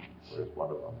 let's see, where's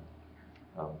one of them?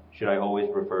 Should I always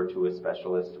refer to a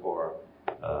specialist, or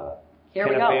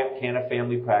can a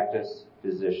family practice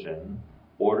physician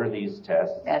order these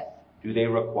tests? Yes. Do they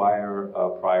require a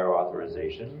prior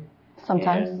authorization?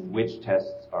 Sometimes. And which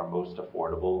tests are most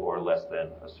affordable or less than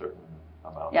a certain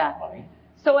amount of money?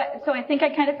 So I think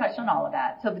I kind of touched on all of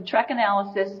that. So the TREC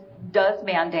analysis does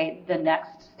mandate the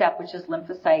next step, which is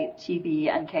lymphocyte, TB,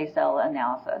 NK cell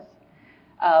analysis.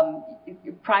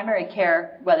 Primary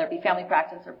care, whether it be family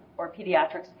practice or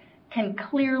pediatrics, can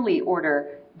clearly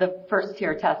order the first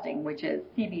tier testing, which is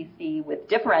CBC with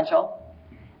differential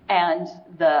and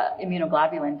the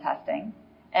immunoglobulin testing.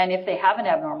 And if they have an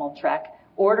abnormal TREC,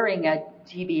 ordering a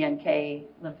TB-NK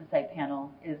lymphocyte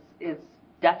panel is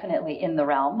definitely in the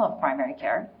realm of primary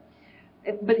care.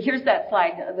 But here's that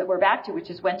slide that we're back to, which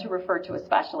is when to refer to a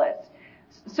specialist.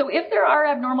 So if there are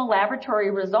abnormal laboratory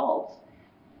results,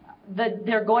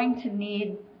 they're going to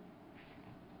need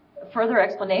further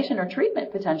explanation or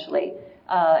treatment potentially.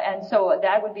 And so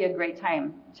that would be a great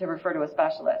time to refer to a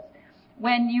specialist.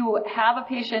 When you have a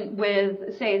patient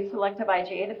with, say, selective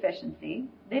IgA deficiency,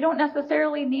 they don't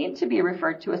necessarily need to be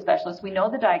referred to a specialist. We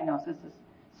know the diagnosis is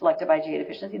selective IgA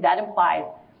deficiency. That implies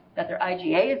that their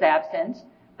IgA is absent,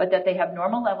 but that they have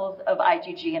normal levels of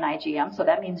IgG and IgM. So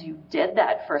that means you did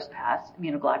that first pass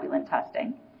immunoglobulin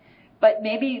testing. But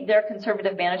maybe their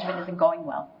conservative management isn't going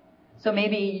well. So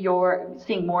maybe you're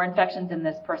seeing more infections in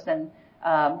this person.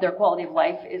 Their quality of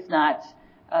life is not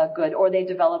good, or they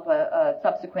develop a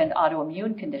subsequent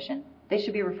autoimmune condition. They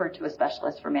should be referred to a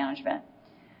specialist for management.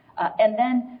 And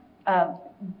then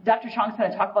Dr. Chong's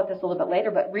going to talk about this a little bit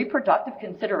later, but reproductive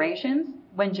considerations,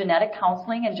 when genetic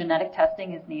counseling and genetic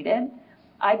testing is needed,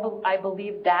 I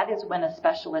believe that is when a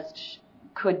specialist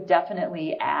could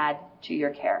definitely add to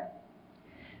your care.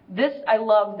 I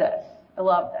love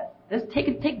this.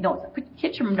 Take notes.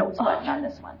 Hit your notes button on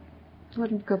this one.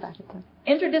 Go back to that.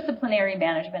 Interdisciplinary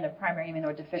management of primary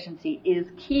immunodeficiency is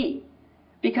key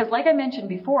because, like I mentioned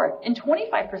before, in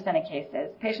 25% of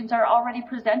cases, patients are already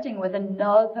presenting with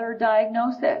another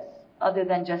diagnosis other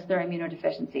than just their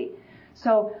immunodeficiency.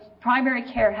 So primary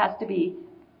care has to be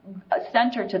a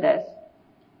center to this.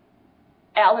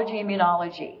 Allergy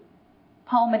immunology,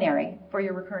 pulmonary for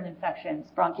your recurrent infections,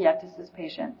 bronchiectasis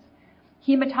patients,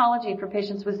 hematology for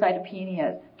patients with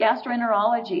cytopenias,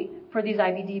 gastroenterology for these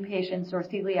IBD patients or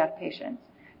celiac patients.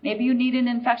 Maybe you need an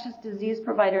infectious disease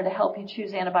provider to help you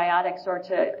choose antibiotics or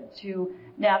to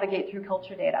navigate through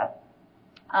culture data.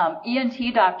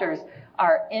 ENT doctors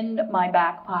are in my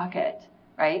back pocket,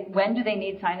 right? When do they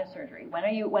need sinus surgery? When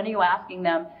are you asking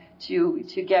them to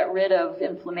get rid of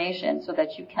inflammation so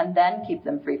that you can then keep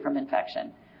them free from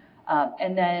infection?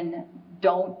 And then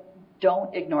don't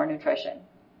ignore nutrition.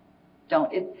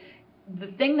 The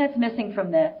thing that's missing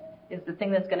from this is the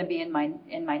thing that's going to be in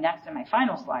my next and my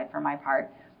final slide for my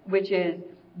part, which is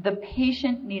the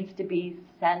patient needs to be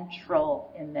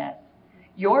central in this.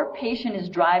 Your patient is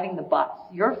driving the bus.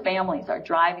 Your families are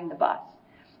driving the bus.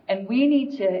 And we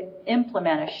need to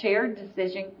implement a shared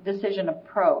decision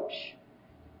approach.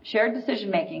 Shared decision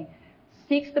making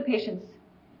seeks the patient's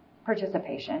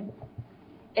participation.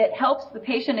 It helps the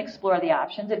patient explore the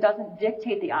options. It doesn't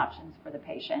dictate the options for the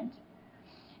patient.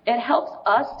 It helps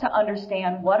us to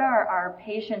understand what are our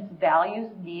patients' values,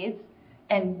 needs,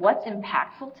 and what's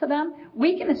impactful to them.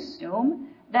 We can assume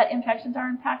that infections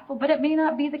are impactful, but it may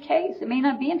not be the case. It may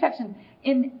not be infection.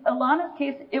 In Alana's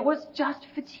case, it was just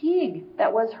fatigue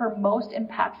that was her most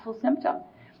impactful symptom.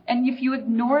 And if you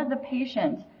ignore the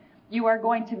patient, you are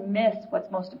going to miss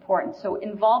what's most important. So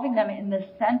involving them in the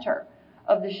center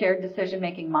of the shared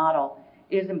decision-making model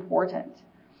is important.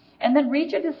 And then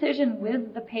reach a decision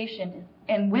with the patient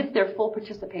and with their full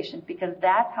participation, because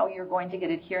that's how you're going to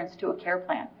get adherence to a care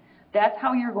plan. That's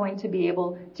how you're going to be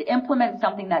able to implement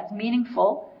something that's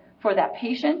meaningful for that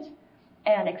patient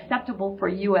and acceptable for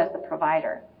you as the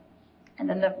provider. And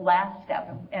then the last step,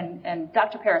 and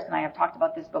Dr. Paris and I have talked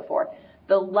about this before,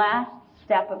 the last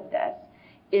step of this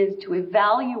is to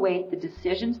evaluate the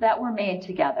decisions that were made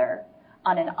together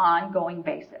on an ongoing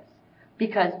basis.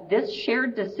 Because this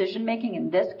shared decision-making in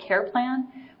this care plan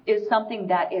is something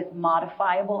that is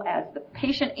modifiable as the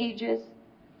patient ages,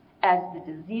 as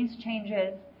the disease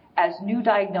changes, as new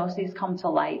diagnoses come to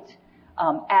light,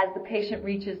 as the patient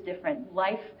reaches different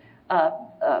life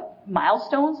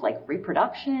milestones like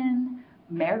reproduction,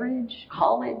 marriage,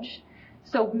 college.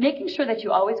 So making sure that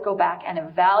you always go back and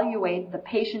evaluate the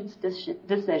patient's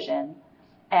decision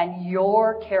and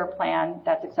your care plan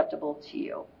that's acceptable to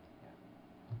you.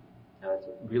 Now, that's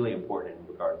really important in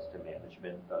regards to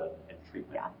management and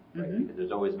treatment, Yeah. Right? Mm-hmm. Because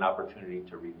there's always an opportunity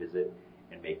to revisit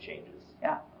and make changes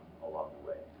along the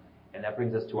way. And that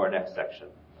brings us to our next section,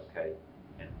 okay?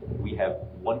 And we have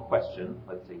one question.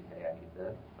 Let's see. Hey, I need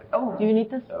that. Do you need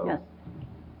this? So, yes.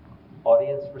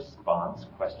 Audience response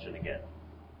question again.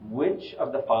 Which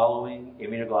of the following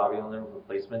immunoglobulin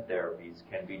replacement therapies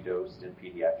can be dosed in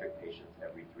pediatric patients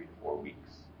every 3 to 4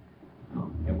 weeks?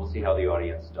 And we'll see how the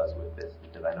audience does with this,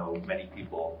 because I know many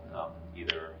people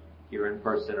either here in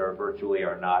person or virtually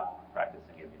are not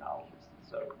practicing immunologists.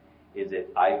 So is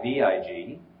it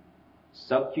IVIG,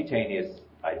 subcutaneous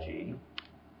IG,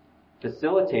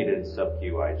 facilitated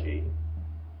sub-Q IG,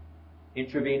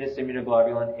 intravenous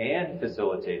immunoglobulin and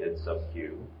facilitated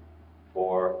sub-Q,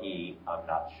 or E, I'm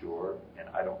not sure, and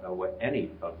I don't know what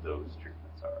any of those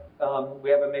treatments are. We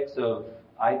have a mix of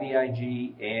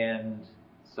IVIG and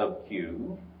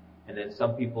sub-Q, and then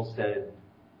some people said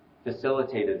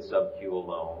facilitated sub-Q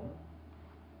alone,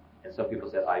 and some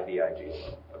people said IVIG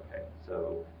alone. Okay,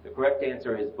 so the correct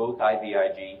answer is both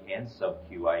IVIG and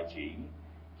sub-Q IG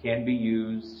can be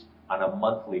used on a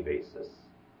monthly basis.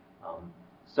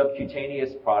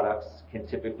 Subcutaneous products can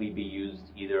typically be used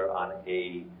either on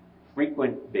a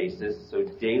frequent basis, so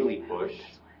daily push,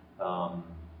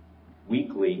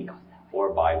 weekly,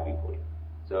 or biweekly.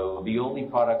 So the only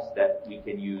products that we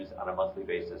can use on a monthly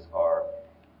basis are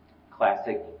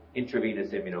classic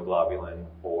intravenous immunoglobulin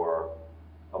or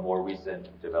a more recent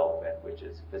development, which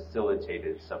is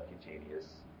facilitated subcutaneous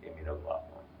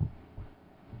immunoglobulin.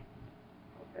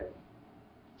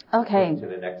 Okay. To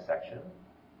the next section.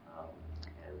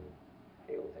 And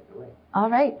Kay will take it away. All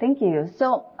right, thank you.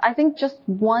 So I think just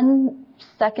 1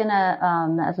 second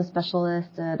as a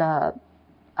specialist at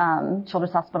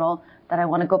Children's Hospital that I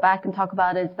want to go back and talk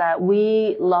about is that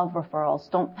we love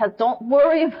referrals. Don't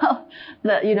worry about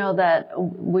that, that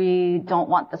we don't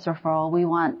want this referral. We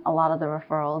want a lot of the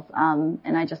referrals.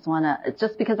 And I just want to,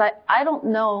 just because I don't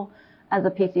know as a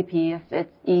PCP if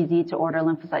it's easy to order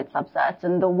lymphocyte subsets,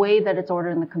 and the way that it's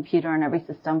ordered in the computer in every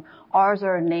system, ours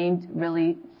are named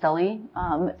really silly.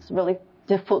 It's really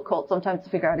difficult sometimes to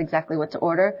figure out exactly what to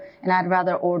order, and I'd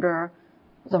rather order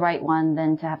the right one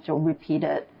than to have to repeat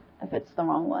it if it's the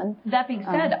wrong one. That being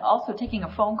said, also taking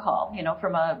a phone call,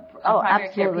 from a primary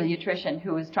care pediatrician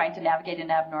who is trying to navigate an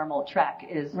abnormal trek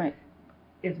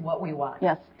is what we want.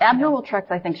 Yes. Abnormal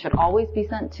treks, I think, should always be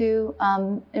sent to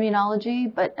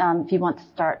immunology, but if you want to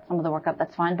start some of the workup,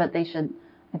 that's fine, but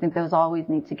I think those always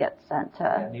need to get sent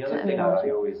to And the other thing I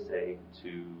always say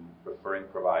to referring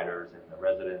providers and the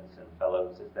residents and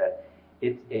fellows is that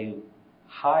it's a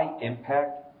high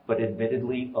impact but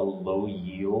admittedly a low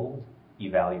yield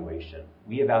evaluation.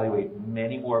 We evaluate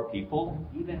many more people,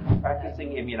 even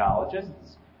practicing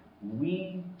immunologists.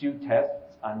 We do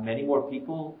tests on many more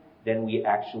people than we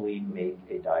actually make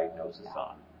a diagnosis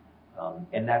on.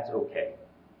 And that's okay.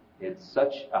 It's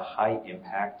such a high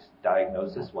impact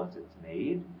diagnosis once it's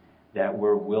made that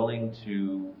we're willing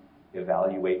to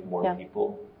evaluate more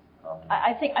people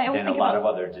than a lot of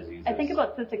other diseases. I think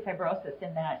about cystic fibrosis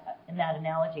in that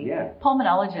analogy. Yeah.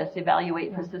 Pulmonologists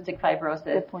evaluate for cystic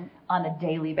fibrosis on a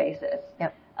daily basis.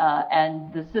 Yep.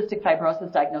 And the cystic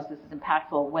fibrosis diagnosis is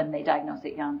impactful when they diagnose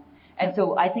it young. And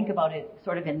so I think about it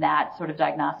sort of in that sort of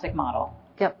diagnostic model.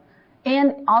 Yep.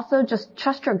 And also just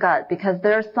trust your gut, because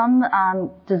there are some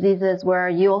diseases where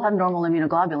you'll have normal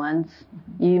immunoglobulins.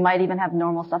 Mm-hmm. You might even have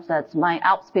normal subsets. My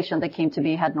ALPS patient that came to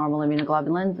me had normal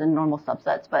immunoglobulins and normal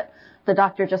subsets, but the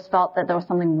doctor just felt that there was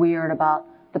something weird about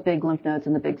the big lymph nodes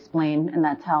and the big spleen, and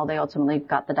that's how they ultimately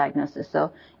got the diagnosis.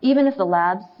 So even if the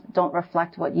labs don't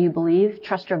reflect what you believe,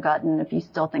 trust your gut, and if you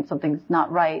still think something's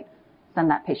not right,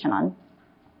 send that patient on.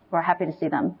 We're happy to see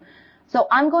them. So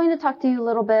I'm going to talk to you a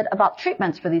little bit about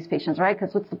treatments for these patients, right?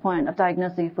 Because what's the point of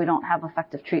diagnosing if we don't have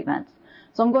effective treatments?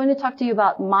 So I'm going to talk to you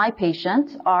about my patient,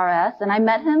 RS, and I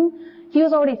met him. He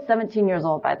was already 17 years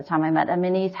old by the time I met him,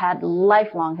 and he's had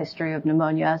lifelong history of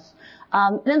pneumonias.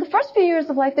 And in the first few years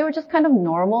of life, they were just kind of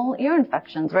normal ear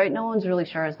infections, right? No one's really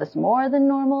sure, is this more than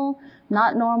normal,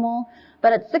 not normal?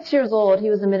 But at 6 years old, he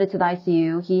was admitted to the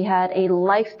ICU. He had a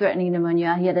life-threatening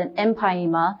pneumonia. He had an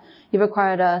empyema. He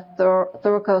required a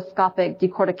thoracoscopic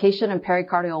decortication and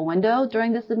pericardial window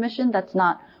during this admission. That's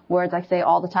not words I say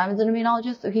all the time as an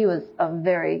immunologist. So he was a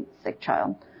very sick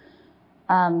child.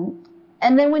 And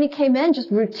then when he came in just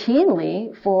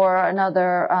routinely for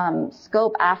another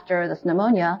scope after this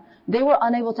pneumonia, they were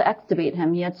unable to extubate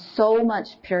him. He had so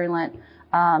much purulent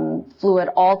fluid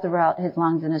all throughout his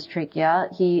lungs and his trachea.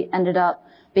 He ended up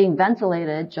being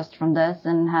ventilated just from this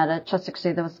and had a chest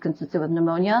X-ray that was consistent with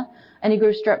pneumonia. And he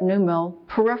grew strep pneumo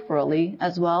peripherally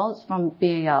as well from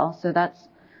BAL. So that's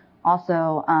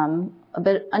also a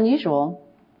bit unusual.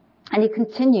 And he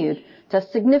continued to have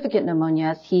significant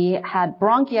pneumonias. He had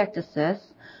bronchiectasis.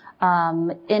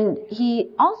 And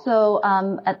he also,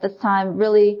 at this time,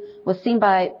 really was seen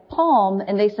by Palm,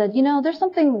 and they said, there's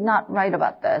something not right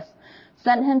about this.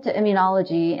 Sent him to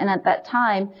immunology, and at that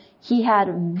time, he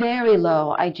had very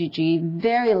low IgG,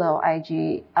 very low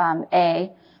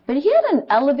IgA, but he had an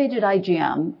elevated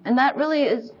IgM, and that really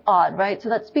is odd, right? So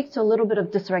that speaks to a little bit of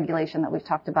dysregulation that we've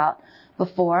talked about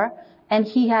before. And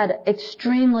he had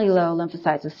extremely low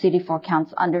lymphocytes with CD4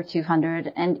 counts under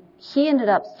 200, and he ended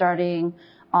up starting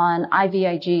on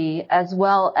IVIG as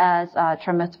well as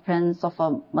trimethoprim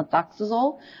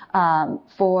sulfamethoxazole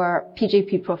for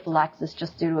PJP prophylaxis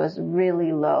just due to his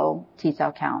really low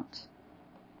T-cell count.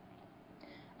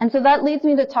 And so that leads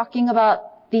me to talking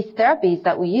about these therapies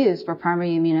that we use for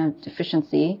primary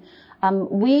immunodeficiency.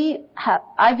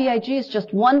 IVIG is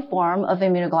just one form of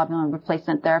immunoglobulin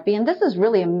replacement therapy, and this is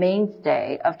really a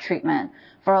mainstay of treatment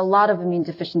for a lot of immune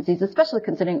deficiencies, especially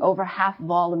considering over half of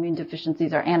all immune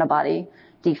deficiencies are antibody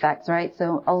defects, right?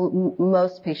 So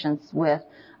most patients with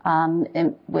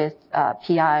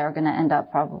PI are going to end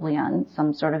up probably on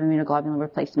some sort of immunoglobulin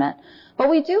replacement. But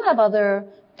we do have other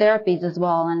therapies as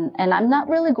well, and I'm not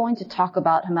really going to talk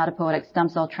about hematopoietic stem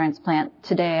cell transplant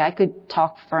today. I could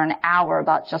talk for an hour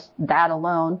about just that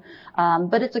alone,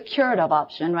 but it's a curative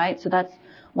option, right? So that's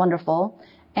wonderful.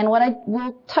 And what I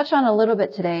will touch on a little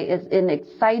bit today is an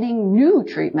exciting new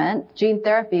treatment, gene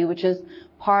therapy, which is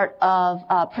part of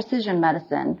precision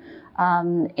medicine,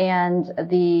 and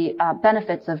the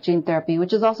benefits of gene therapy,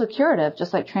 which is also curative,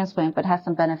 just like transplant, but has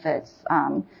some benefits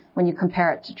when you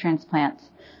compare it to transplants.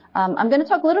 I'm going to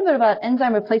talk a little bit about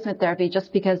enzyme replacement therapy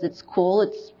just because it's cool.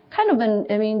 It's kind of an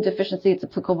immune deficiency. It's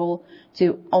applicable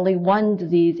to only one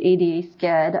disease,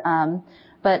 ADA-SCED,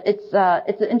 but it's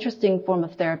an interesting form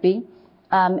of therapy.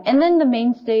 And then the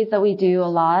mainstays that we do a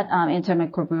lot,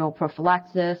 antimicrobial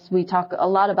prophylaxis. We talk a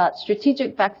lot about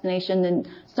strategic vaccination and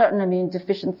certain immune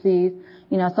deficiencies.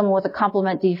 Someone with a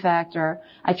complement defect, or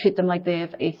I treat them like they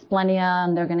have asplenia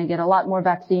and they're going to get a lot more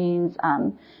vaccines.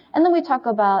 And then we talk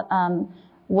about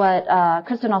what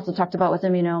Kristen also talked about with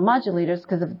immunomodulators,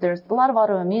 because there's a lot of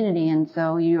autoimmunity, and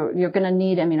so you're going to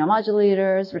need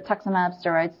immunomodulators, rituximab,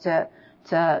 steroids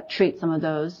to treat some of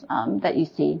those that you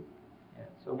see.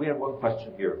 So we have one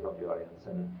question here from the audience,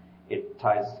 and it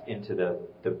ties into the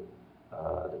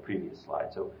previous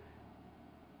slide. So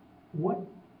can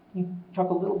you talk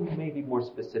a little maybe more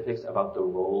specifics about the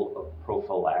role of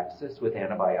prophylaxis with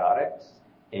antibiotics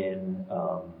in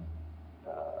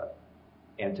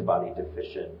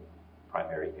antibody-deficient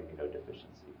primary immunodeficiency.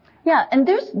 Yeah, and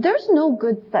there's no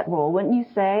good set rule. Wouldn't you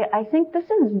say? I think this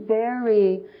is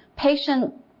very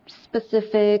patient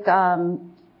specific,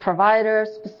 provider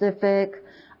specific,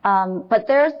 but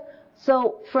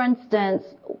so for instance,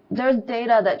 there's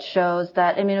data that shows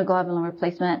that immunoglobulin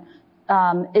replacement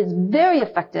is very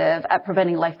effective at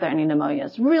preventing life-threatening pneumonia.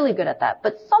 It's really good at that,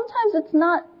 but sometimes it's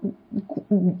not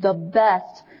the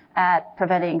best at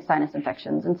preventing sinus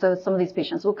infections. And so some of these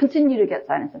patients will continue to get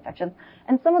sinus infections.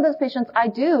 And some of those patients, I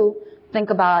do think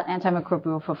about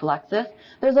antimicrobial prophylaxis.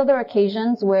 There's other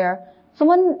occasions where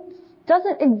someone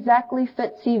doesn't exactly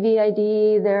fit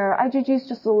CVID, their IgG is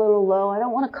just a little low. I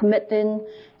don't want to commit them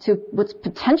to what's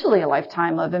potentially a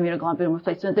lifetime of immunoglobulin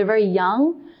replacement. They're very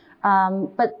young,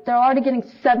 but they're already getting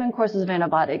 7 courses of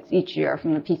antibiotics each year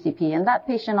from the PCP. And that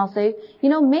patient, I'll say,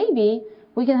 maybe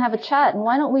we can have a chat, and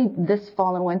why don't we, this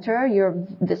fall and winter,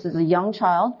 this is a young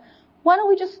child, why don't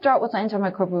we just start with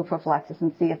antimicrobial prophylaxis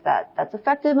and see if that's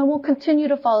effective, and we'll continue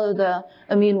to follow the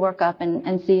immune workup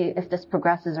and see if this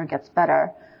progresses or gets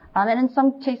better. And in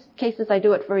some cases, I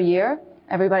do it for a year.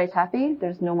 Everybody's happy.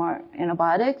 There's no more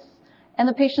antibiotics, and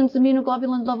the patient's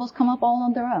immunoglobulin levels come up all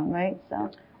on their own, right?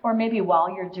 So, or maybe while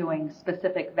you're doing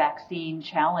specific vaccine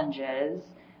challenges,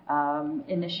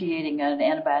 initiating an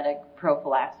antibiotic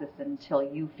prophylaxis until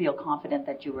you feel confident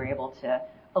that you were able to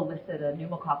elicit a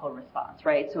pneumococcal response,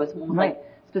 right? So it's more like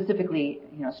specifically,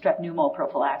 strep pneumo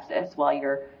prophylaxis while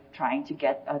you're trying to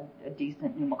get a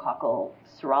decent pneumococcal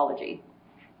serology.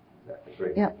 Exactly.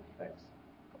 Great. Yep. Thanks.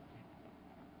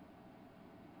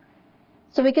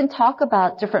 So we can talk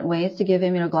about different ways to give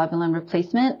immunoglobulin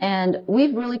replacement, and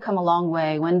we've really come a long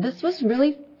way. When this was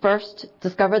really first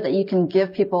discovered that you can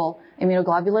give people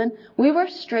immunoglobulin, we were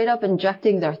straight up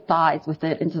injecting their thighs with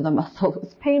it into the muscle. It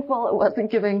was painful. It wasn't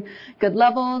giving good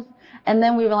levels. And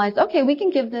then we realized, okay, we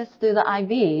can give this through the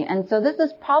IV. And so this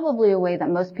is probably a way that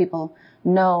most people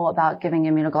know about giving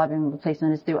immunoglobulin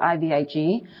replacement is through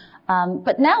IVIG.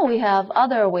 But now we have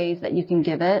other ways that you can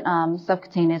give it,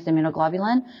 subcutaneous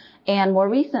immunoglobulin, and more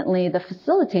recently, the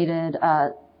facilitated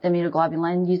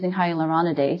immunoglobulin using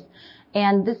hyaluronidase.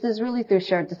 And this is really through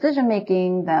shared decision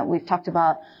making that we've talked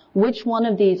about which one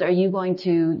of these are you going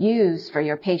to use for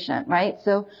your patient, right?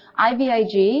 So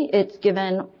IVIG, it's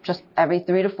given just every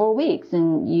 3 to 4 weeks,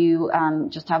 and you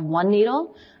just have one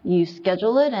needle, you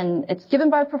schedule it, and it's given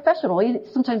by a professional.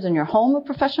 Sometimes in your home a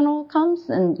professional comes,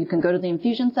 and you can go to the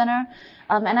infusion center.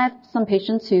 And I have some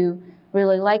patients who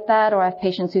really like that, or I have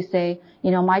patients who say,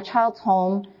 my child's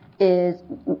home is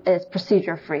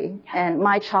procedure free, and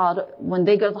my child, when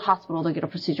they go to the hospital, they'll get a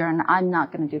procedure, and I'm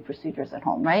not going to do procedures at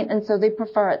home, right? And so they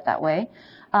prefer it that way.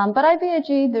 But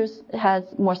IVIG has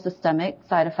more systemic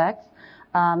side effects.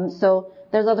 So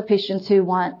there's other patients who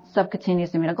want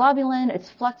subcutaneous immunoglobulin. It's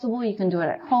flexible. You can do it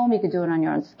at home. You can do it on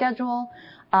your own schedule.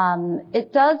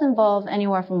 It does involve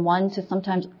anywhere from 1 to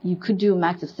sometimes you could do a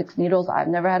max of 6 needles. I've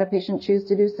never had a patient choose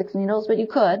to do 6 needles, but you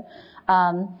could.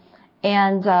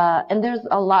 And there's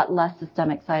a lot less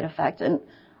systemic side effect. And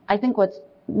I think what's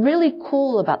really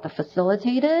cool about the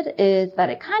facilitated is that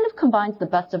it kind of combines the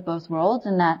best of both worlds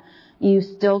in that you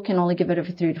still can only give it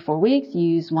every 3 to 4 weeks. You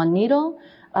use 1 needle,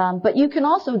 but you can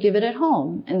also give it at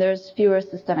home, and there's fewer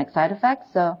systemic side effects.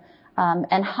 So,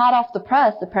 and hot off the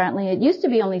press, apparently it used to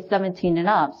be only 17 and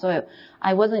up. So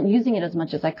I wasn't using it as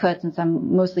much as I could since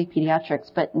I'm mostly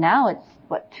pediatrics, but now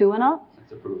it's 2 and up?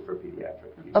 It's approved for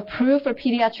pediatric use. Approved for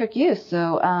pediatric use.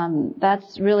 So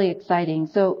that's really exciting.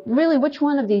 So really, which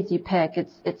one of these you pick,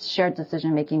 it's shared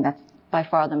decision making that's by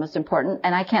far the most important.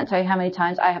 And I can't tell you how many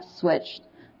times I have switched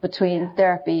between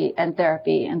therapy and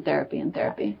therapy and therapy and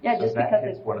therapy. Yeah, so just that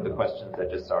because is one of the questions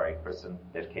that Kristen,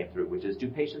 that came through, which is, do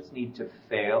patients need to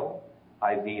fail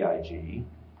IVIG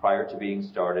prior to being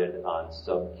started on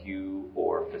sub-Q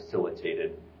or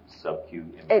facilitated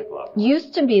sub-Q immunoglobulin? It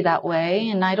used to be that way,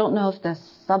 and I don't know if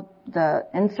the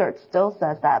insert still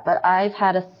says that, but I've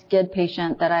had a SCID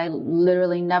patient that I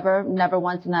literally never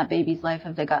once in that baby's life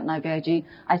have they gotten IVIG.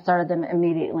 I started them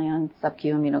immediately on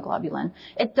sub-Q immunoglobulin.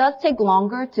 It does take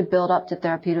longer to build up to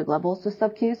therapeutic levels of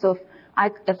sub-Q, so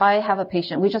if I have a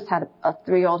patient, we just had a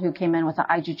 3-year-old who came in with an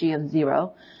IgG of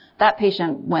 0. That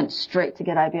patient went straight to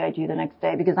get IVIG the next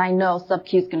day because I know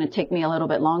sub-Q is going to take me a little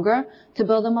bit longer to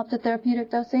build them up to therapeutic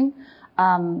dosing.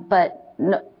 But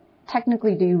no,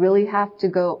 technically, do you really have to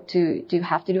do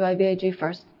IVIG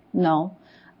first? No.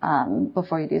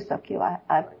 Before you do sub-Q,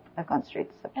 I've gone straight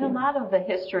to sub-Q. And a lot of the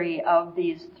history of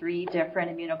these 3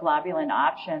 different immunoglobulin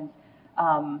options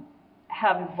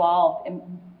have evolved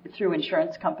through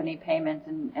insurance company payments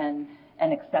and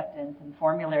acceptance and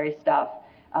formulary stuff.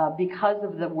 Because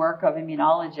of the work of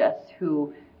immunologists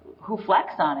who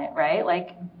flex on it, right? Like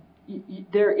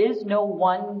there is no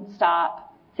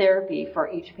one-stop therapy for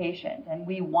each patient, and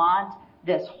we want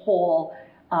this whole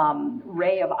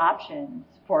array of options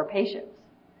for patients.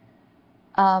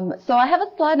 So I have a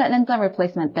slide on enzyme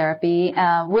replacement therapy,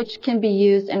 which can be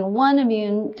used in one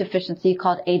immune deficiency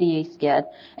called ADA-SCID.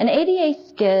 And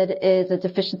ADA-SCID is a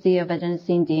deficiency of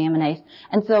adenosine deaminase.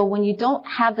 And so when you don't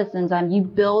have this enzyme, you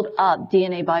build up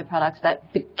DNA byproducts that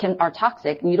are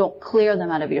toxic, and you don't clear them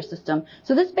out of your system.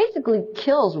 So this basically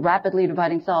kills rapidly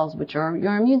dividing cells, which are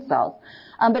your immune cells.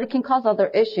 But it can cause other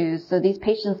issues. So these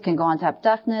patients can go on to have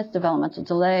deafness, developmental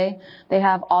delay. They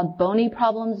have odd bony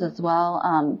problems as well.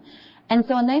 And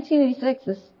so in 1986,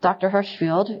 this Dr.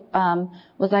 Hirschfield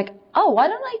was like, oh, why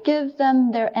don't I give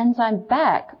them their enzyme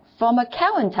back from a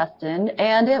cow intestine?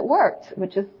 And it worked,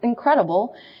 which is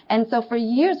incredible. And so for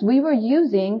years, we were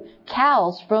using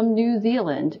cows from New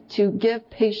Zealand to give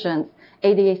patients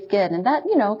ADA-SCID. And that,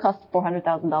 costs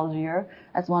 $400,000 a year,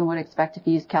 as one would expect if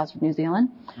you use cows from New Zealand.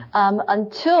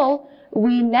 Until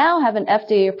we now have an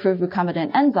FDA-approved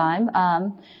recombinant enzyme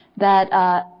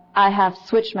that I have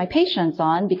switched my patients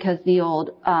on because the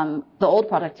old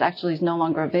product actually is no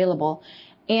longer available.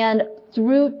 And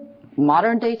through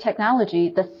modern day technology,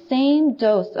 the same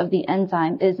dose of the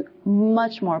enzyme is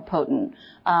much more potent,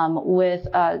 with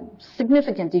a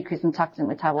significant decrease in toxin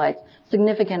metabolites,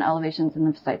 significant elevations in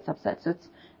lymphocyte subsets. So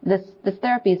this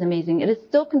therapy is amazing. It is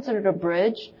still considered a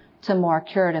bridge to more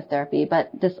curative therapy, but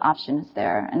this option is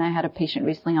there. And I had a patient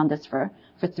recently on this for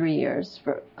 3 years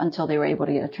until they were able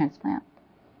to get a transplant.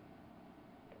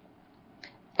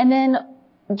 And then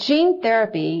gene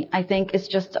therapy, I think, is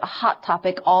just a hot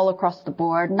topic all across the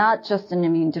board, not just in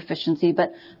immune deficiency,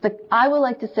 but I would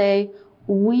like to say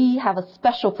we have a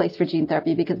special place for gene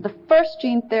therapy because the first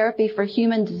gene therapy for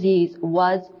human disease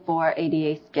was for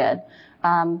ADA-SCID.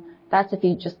 That's if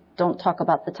you just don't talk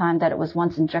about the time that it was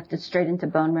once injected straight into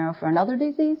bone marrow for another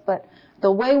disease, but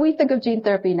the way we think of gene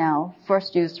therapy now,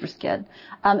 first used for SCID.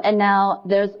 And now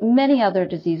there's many other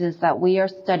diseases that we are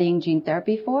studying gene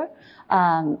therapy for,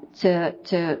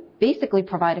 to basically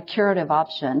provide a curative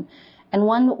option. And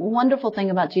one wonderful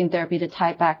thing about gene therapy, to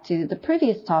tie it back to the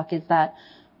previous talk, is that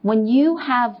when you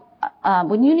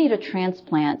need a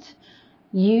transplant,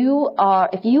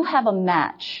 if you have a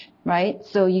match, right?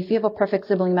 So if you have a perfect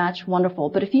sibling match, wonderful.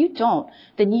 But if you don't,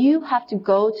 then you have to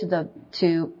go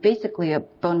to basically a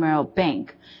bone marrow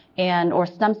bank or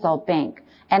stem cell bank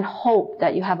and hope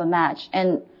that you have a match.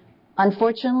 And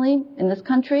unfortunately, in this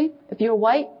country, if you're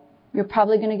white, you're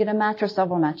probably going to get a match or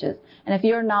several matches. And if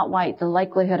you're not white, the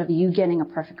likelihood of you getting a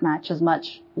perfect match is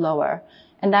much lower.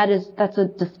 And that's a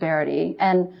disparity.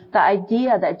 And the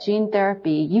idea that gene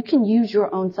therapy, you can use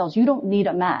your own cells. You don't need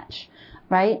a match,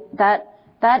 right? That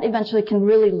eventually can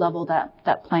really level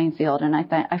that playing field. And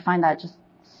I find that just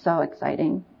so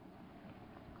exciting.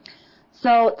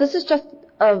 So this is just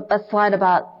a slide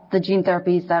about the gene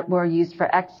therapies that were used for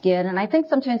XSCID. And I think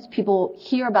sometimes people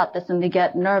hear about this and they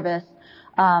get nervous.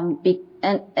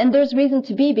 And there's reason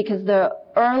to be, because the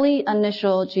early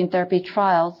initial gene therapy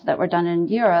trials that were done in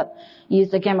Europe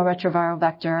used a gamma retroviral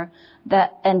vector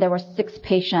and there were 6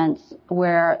 patients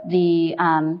where the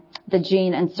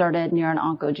gene inserted near an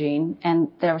oncogene, and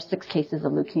there were 6 cases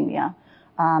of leukemia.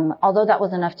 Although that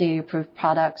was an FDA-approved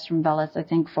product from Velis, I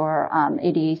think for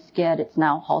ADA-SCID, it's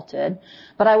now halted.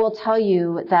 But I will tell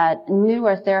you that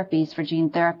newer therapies for gene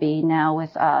therapy now,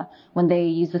 with when they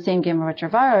use the same gamma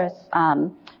retroviral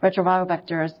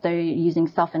vectors, they're using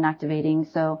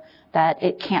self-inactivating so that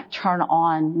it can't turn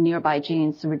on nearby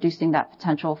genes, so reducing that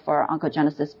potential for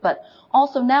oncogenesis. But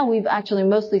also now we've actually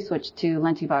mostly switched to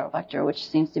lentiviral vector, which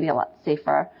seems to be a lot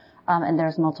safer, and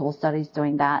there's multiple studies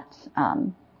doing that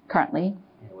currently.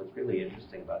 What's really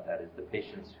interesting about that is the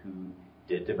patients who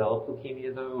did develop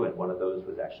leukemia, though, and one of those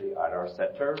was actually at our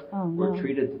center, were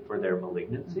treated for their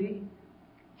malignancy,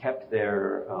 kept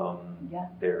their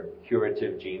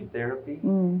curative gene therapy,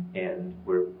 and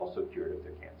were also cured of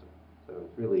their cancer. So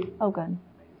it's really amazing.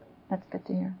 That's good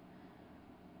to hear.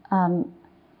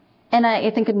 And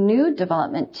I think a newer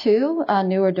development,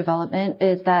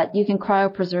 is that you can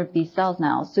cryopreserve these cells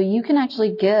now. So you can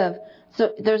actually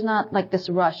so there's not like this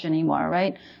rush anymore,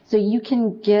 right? So you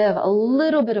can give a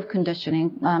little bit of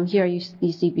conditioning. Here you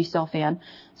see busulfan.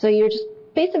 So you're just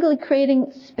basically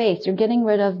creating space. You're getting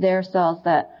rid of their cells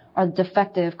that are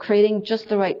defective, creating just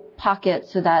the right pocket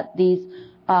so that these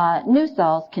new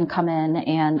cells can come in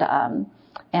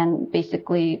and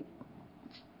basically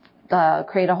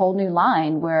create a whole new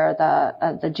line where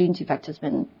the gene defect has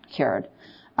been cured.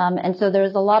 And so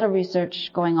there's a lot of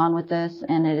research going on with this,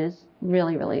 and it is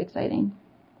really, really exciting.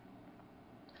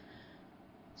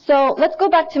 So let's go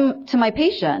back to my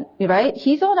patient, right?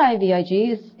 He's on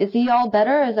IVIG. Is he all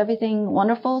better? Is everything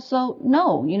wonderful? So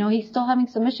no, he's still having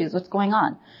some issues. What's going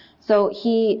on? So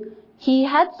he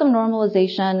had some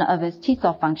normalization of his T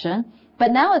cell function,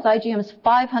 but now his IgM is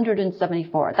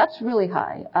 574. That's really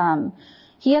high.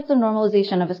 He had some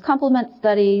normalization of his complement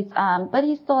studies, but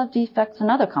he still has defects in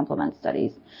other complement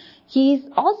studies. He's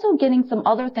also getting some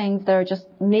other things that are just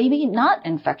maybe not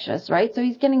infectious, right? So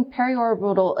he's getting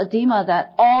periorbital edema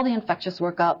that all the infectious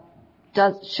workup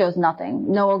shows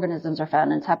nothing. No organisms are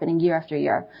found, and it's happening year after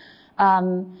year.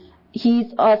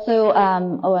 He's also,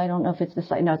 I don't know if it's this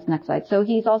slide. No, it's the next slide. So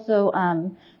he's also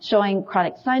showing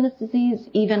chronic sinus disease,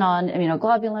 even on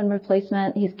immunoglobulin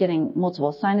replacement. He's getting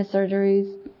multiple sinus surgeries.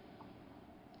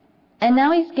 And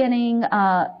now he's getting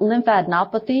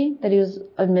lymphadenopathy that he was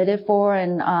admitted for,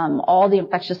 and all the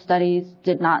infectious studies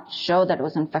did not show that it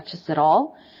was infectious at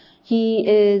all. He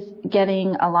is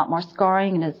getting a lot more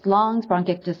scarring in his lungs.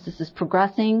 Bronchiectasis is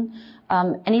progressing.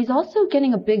 And he's also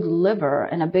getting a big liver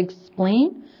and a big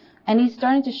spleen. And he's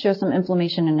starting to show some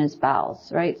inflammation in his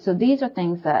bowels, right? So these are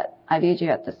things that IVIG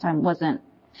at this time wasn't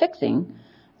fixing.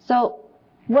 So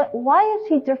why is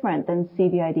he different than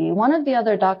CVID? One of the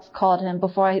other docs called him,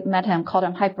 before I met him, called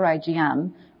him hyper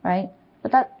IgM, right?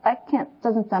 But that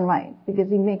doesn't sound right, because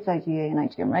he makes IgA and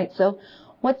IgM, right? So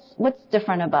what's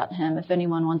different about him, if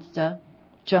anyone wants to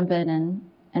jump in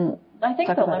and I think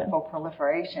talk the about it?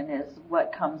 lymphoproliferation is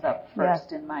what comes up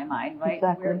first in my mind, right?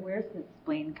 Exactly. Where's his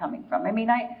spleen coming from? I mean,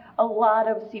 a lot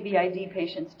of CVID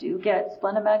patients do get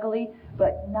splenomegaly,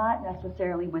 but not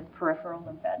necessarily with peripheral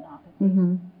lymphadenopathy.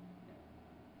 Mm-hmm.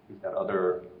 We've got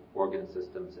other organ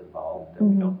systems involved that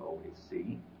we don't always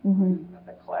see. Mm-hmm.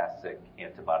 The classic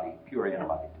pure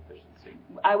antibody deficiency.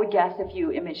 I would guess if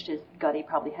you imaged his gut, he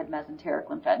probably had mesenteric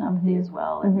lymphadenopathy as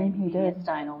well, and maybe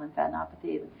mediastinal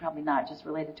lymphadenopathy. It's probably not just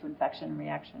related to infection and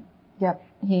reaction. Yep,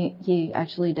 he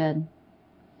actually did.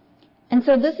 And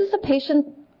so this is a patient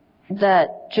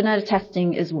that genetic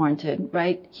testing is warranted,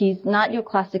 right? He's not your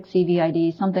classic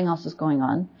CVID. Something else is going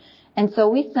on. And so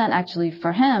we sent, actually,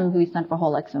 for him, we sent for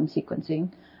whole exome sequencing.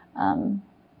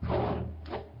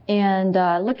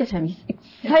 Look at him. He's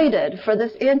excited for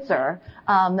this answer.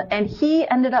 And he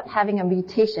ended up having a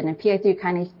mutation in PI3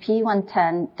 kinase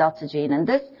P110 delta gene. And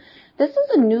this is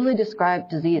a newly described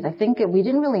disease. I think we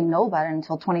didn't really know about it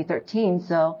until 2013.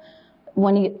 So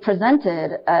when he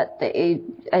presented at the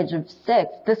age of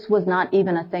 6, this was not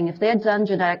even a thing. If they had done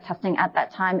genetic testing at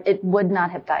that time, it would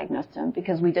not have diagnosed him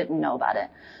because we didn't know about it.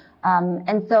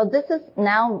 And so this is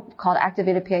now called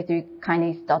activated PI3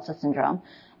 kinase delta syndrome.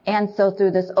 And so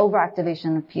through this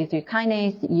overactivation of PI3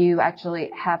 kinase, you actually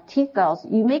have T cells.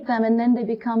 You make them, and then they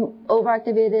become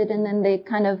overactivated, and then they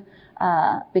kind of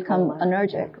become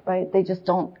anergic, right? They just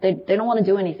don't want to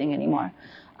do anything anymore.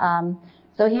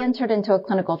 So he entered into a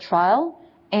clinical trial,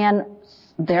 and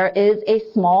there is a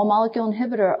small molecule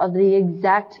inhibitor of the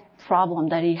exact problem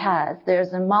that he has.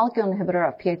 There's a molecule inhibitor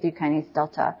of PI3 kinase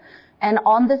delta. And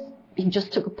on this, he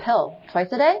just took a pill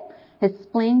twice a day. His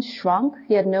spleen shrunk.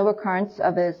 He had no recurrence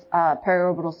of his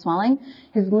periorbital swelling.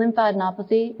 His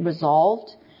lymphadenopathy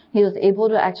resolved. He was able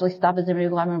to actually stop his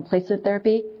immunoglobulin replacement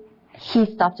therapy. He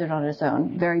stopped it on his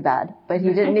own. Very bad. But he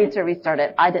didn't need to restart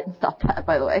it. I didn't stop that,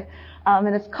 by the way.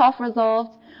 And his cough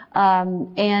resolved.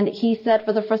 And he said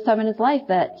for the first time in his life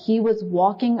that he was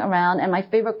walking around, and my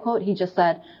favorite quote, he just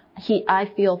said, I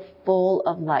feel full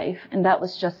of life. And that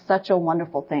was just such a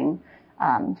wonderful thing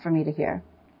for me to hear.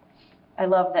 I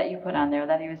love that you put on there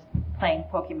that he was playing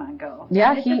Pokemon Go.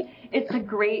 Yeah, this is a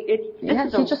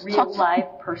real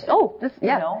live person.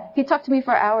 Oh, he talked to me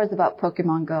for hours about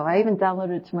Pokemon Go. I even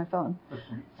downloaded it to my phone.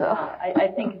 So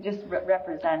I think it just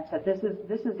represents that this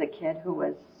is a kid who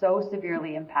was so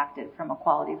severely impacted from a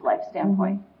quality of life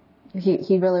standpoint. Mm-hmm.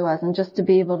 He really was, and just to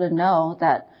be able to know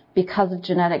that because of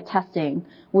genetic testing,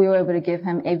 we were able to give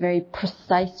him a very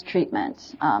precise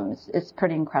treatment. It's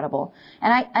pretty incredible.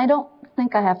 And I don't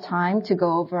think I have time to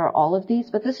go over all of these,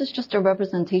 but this is just a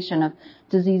representation of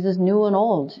diseases new and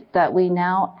old that we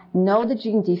now know the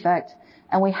gene defect,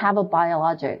 and we have a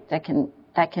biologic that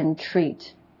can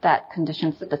treat that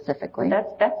condition specifically.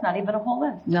 That's not even a whole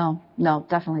list. No,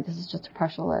 definitely. This is just a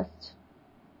partial list.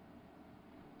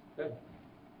 Good.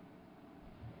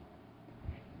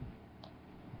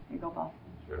 Here you go, Bob.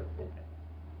 Sure.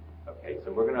 Okay,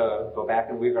 so we're going to go back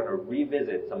and we're going to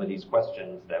revisit some of these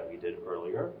questions that we did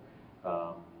earlier.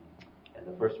 And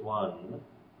the first one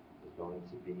is going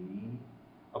to be,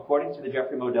 according to the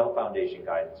Jeffrey Modell Foundation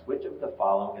guidance, which of the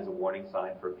following is a warning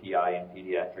sign for PI in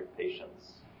pediatric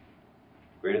patients?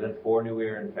 Greater than 4 new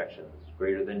ear infections,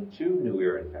 greater than 2 new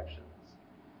ear infections,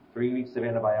 3 weeks of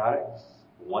antibiotics,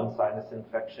 one sinus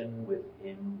infection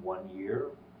within 1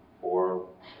 year, or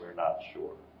we're not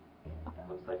sure. It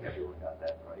looks like everyone got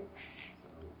that right. So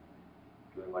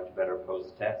doing much better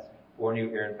post-test. 4 new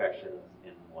ear infections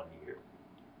in 1 year.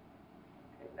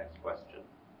 Okay, next question.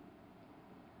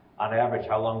 On average,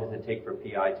 how long does it take for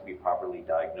PI to be properly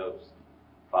diagnosed?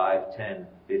 5, 10,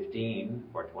 15,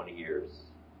 or 20 years?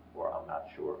 Or I'm not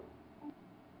sure.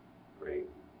 Great.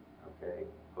 Okay,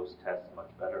 post-test much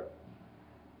better.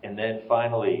 And then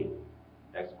finally,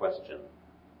 next question.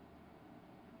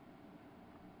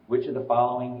 Which of the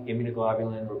following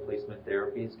immunoglobulin replacement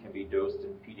therapies can be dosed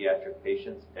in pediatric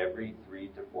patients every 3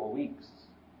 to 4 weeks?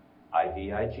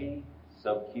 IVIG,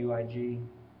 sub-Q IG,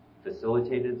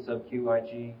 facilitated sub-Q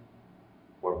IG,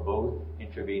 or both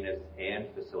intravenous and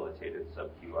facilitated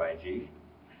sub-Q IG?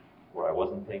 Or I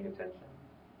wasn't paying attention?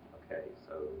 Okay,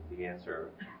 so the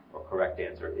answer, or correct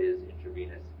answer, is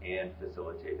intravenous and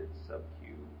facilitated sub-Q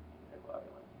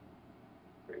immunoglobulin.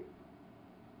 Great.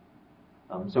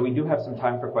 So we do have some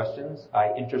time for questions.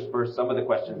 I interspersed some of the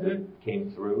questions that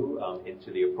came through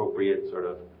into the appropriate sort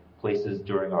of places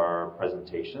during our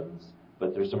presentations,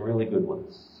 but there's some really good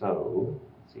ones. So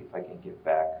let's see if I can get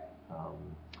back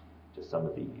to some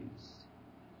of these.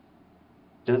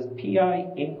 Does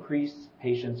PI increase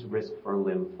patients' risk for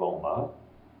lymphoma?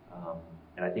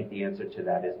 And I think the answer to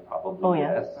that is probably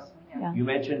yes. Yeah. You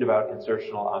mentioned about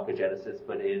insertional oncogenesis,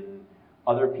 but in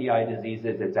other PI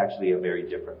diseases, it's actually a very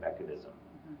different mechanism.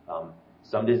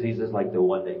 Some diseases, like the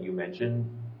one that you mentioned,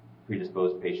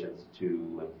 predispose patients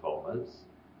to lymphomas.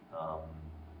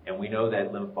 And we know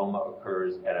that lymphoma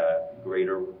occurs at a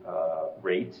greater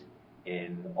rate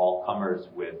in all comers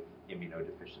with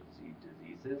immunodeficiency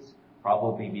diseases,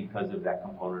 probably because of that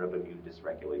component of immune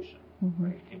dysregulation,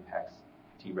 right? Impacts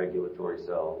T regulatory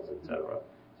cells, etc.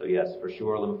 So yes, for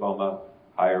sure, lymphoma,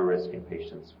 higher risk in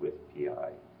patients with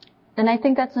PI. And I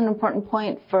think that's an important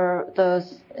point for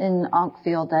those in onc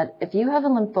field, that if you have a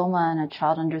lymphoma in a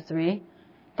child under 3,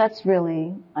 that's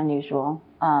really unusual.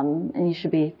 And you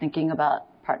should be thinking about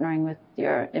partnering with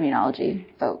your immunology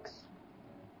folks.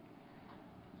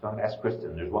 So I'm going to ask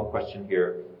Kristen, there's one question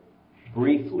here,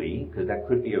 briefly, because that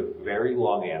could be a very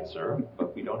long answer,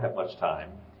 but we don't have much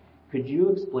time. Could you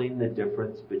explain the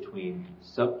difference between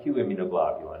sub-Q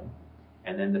immunoglobulin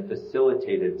and then the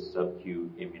facilitated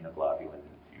sub-Q immunoglobulin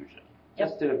infusion?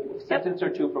 Just a sentence or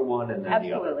two for one and then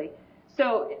the other. Absolutely.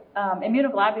 So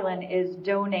immunoglobulin is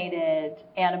donated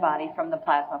antibody from the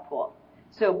plasma pool.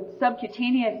 So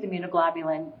subcutaneous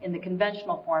immunoglobulin in the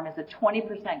conventional form is a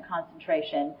 20%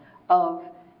 concentration of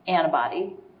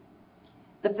antibody.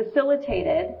 The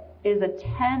facilitated is a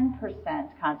 10%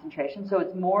 concentration, so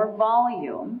it's more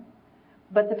volume,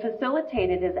 but the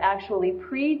facilitated is actually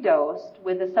pre-dosed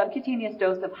with a subcutaneous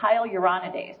dose of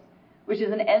hyaluronidase, which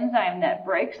is an enzyme that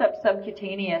breaks up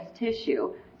subcutaneous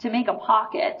tissue to make a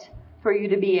pocket for you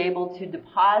to be able to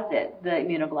deposit the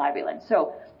immunoglobulin.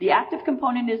 So the active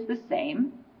component is the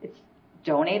same. It's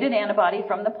donated antibody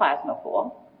from the plasma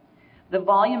pool. The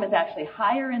volume is actually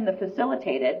higher in the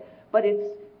facilitated, but it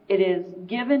is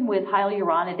given with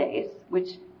hyaluronidase,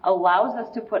 which allows us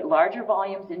to put larger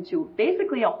volumes into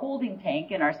basically a holding tank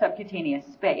in our subcutaneous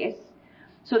space,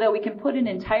 so that we can put an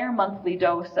entire monthly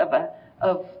dose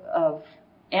of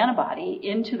antibody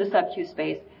into the sub-Q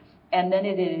space, and then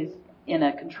it is in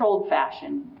a controlled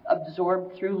fashion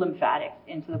absorbed through lymphatics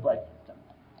into the blood system.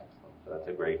 Excellent. So that's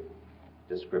a great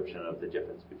description of the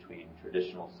difference between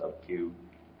traditional sub-Q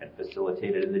and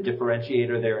facilitated. And the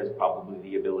differentiator there is probably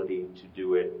the ability to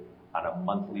do it on a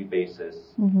monthly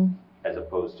basis as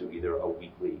opposed to either a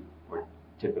weekly or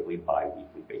typically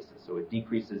bi-weekly basis. So it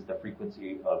decreases the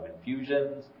frequency of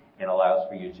infusions and allows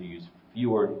for you to use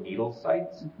fewer needle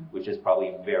sites, which is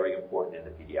probably very important in the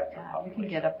pediatric population. You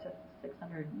can get up to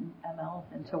 600 mLs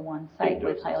into one site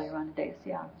with hyaluronidase.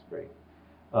 Yeah, that's great.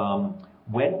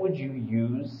 When would you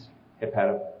use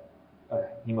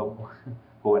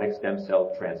hematopoietic stem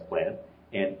cell transplant,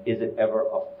 and is it ever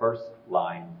a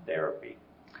first-line therapy?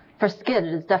 For SCID,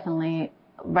 it is definitely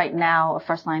right now a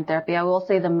first-line therapy. I will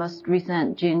say the most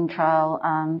recent gene trial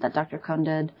that Dr. Cohn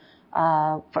did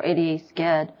for ADA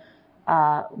SCID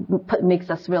makes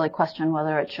us really question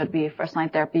whether it should be first-line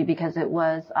therapy, because it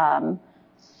was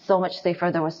so much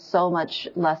safer. There was so much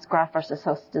less graft versus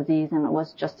host disease, and it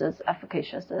was just as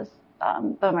efficacious as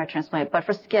bone marrow transplant. But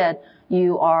for SCID,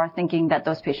 you are thinking that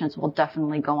those patients will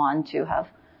definitely go on to have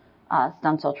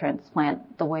stem cell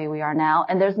transplant the way we are now.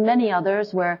 And there's many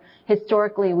others where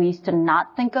historically we used to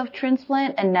not think of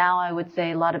transplant, and now I would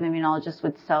say a lot of immunologists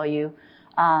would tell you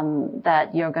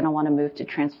that you're going to want to move to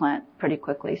transplant pretty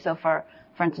quickly. So for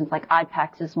instance, like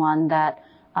IPAX is one that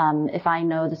If I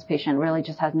know this patient really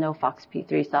just has no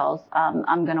FOXP3 cells,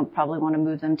 I'm going to probably want to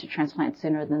move them to transplant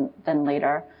sooner than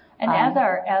later. And as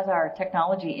our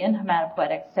technology in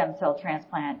hematopoietic stem cell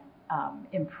transplant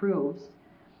improves,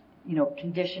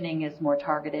 conditioning is more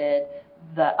targeted,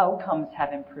 the outcomes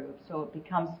have improved, so it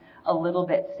becomes a little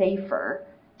bit safer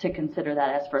to consider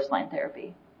that as first-line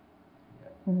therapy.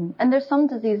 Mm-hmm. And there's some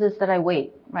diseases that I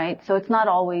wait, right? So it's not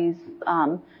always,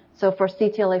 so for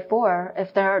CTLA-4,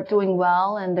 if they're doing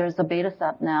well and there's a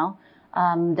beta-sept now,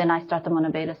 then I start them on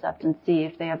a beta-sept and see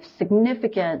if they have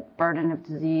significant burden of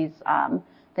disease,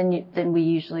 then we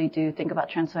usually do think about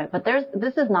transplant. But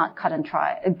this is not cut and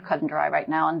dry right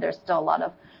now, and there's still a lot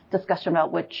of discussion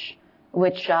about which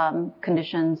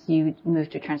conditions you move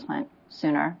to transplant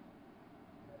sooner.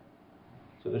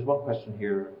 So there's one question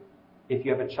here. If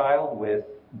you have a child with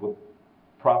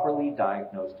properly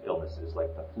diagnosed illnesses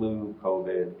like the flu,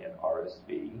 COVID, and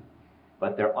RSV,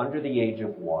 but they're under the age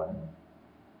of 1,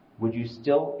 would you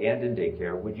still, and in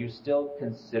daycare, would you still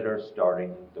consider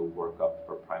starting the workup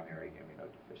for primary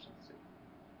immunodeficiency?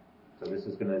 So this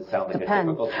is going to sound like a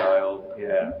typical child,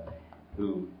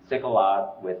 who sick a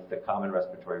lot with the common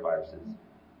respiratory viruses.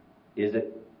 Is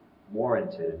it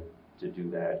warranted to do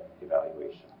that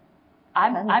evaluation?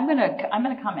 I'm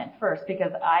gonna comment first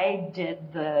because I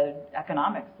did the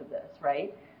economics of this,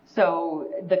 right?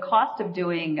 So the cost of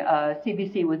doing a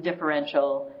CBC with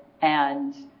differential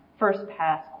and first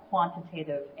pass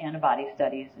quantitative antibody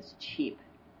studies is cheap.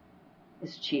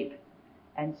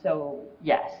 And so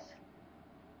yes,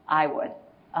 I would.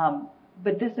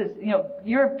 But this is, you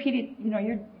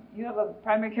have a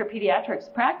primary care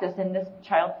pediatrics practice and this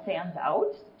child stands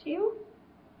out to you.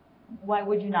 Why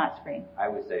would you not screen? I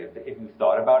would say if you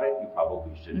thought about it, you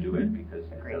probably should do it because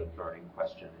it's a burning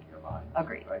question in your mind.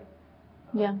 Agreed. Right?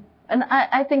 Yeah. And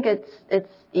I think it's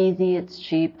easy, it's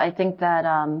cheap. I think that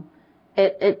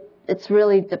it's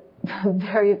really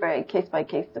very, very case by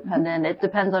case dependent. It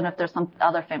depends on if there's some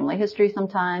other family history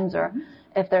sometimes, or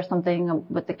if there's something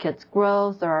with the kid's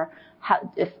growth, or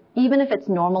even if it's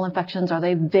normal infections, are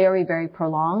they very, very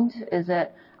prolonged?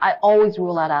 I always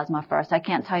rule out asthma first. I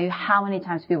can't tell you how many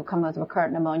times people come with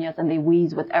recurrent pneumonias and they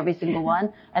wheeze with every single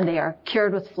one, and they are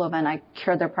cured with Flovent. I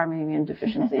cured their primary immune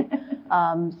deficiency.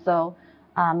 So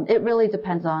it really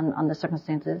depends on the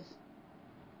circumstances.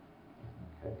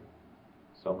 Okay.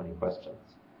 So many questions.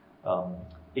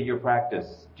 In your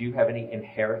practice, do you have any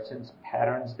inheritance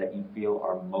patterns that you feel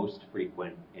are most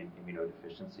frequent in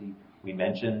immunodeficiency? We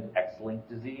mentioned X-linked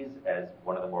disease as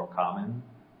one of the more common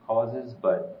causes,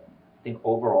 but I think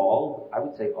overall, I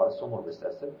would say autosomal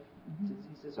recessive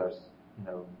diseases are,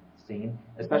 seen,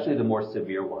 especially the more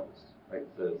severe ones, right?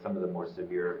 Some of the more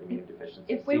severe immune deficiencies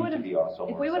seem to be autosomal recessive.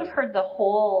 If we would have heard the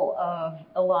whole of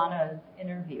Ilana's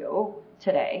interview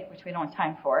today, which we don't have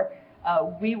time for,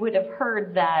 we would have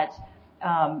heard that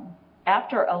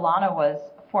after Ilana was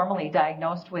formally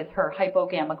diagnosed with her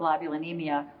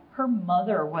hypogammaglobulinemia, her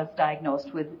mother was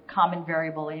diagnosed with common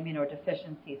variable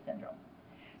immunodeficiency syndrome.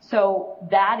 So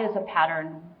that is a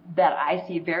pattern that I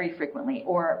see very frequently.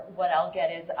 Or what I'll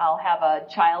get is I'll have a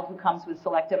child who comes with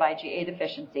selective IgA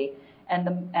deficiency, and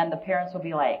the parents will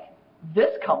be like,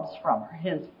 "This comes from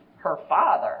her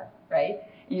father," right?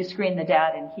 You screen the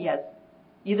dad, and he has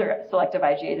either selective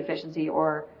IgA deficiency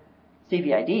or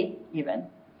CVID even.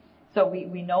 So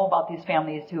we know about these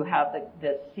families who have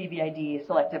the CVID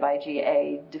selective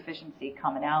IgA deficiency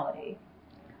commonality,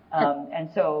 and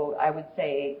so I would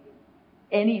say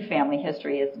any family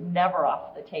history is never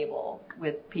off the table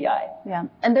with PI. Yeah.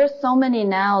 And there's so many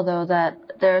now, though, that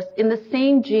there's in the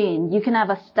same gene, you can have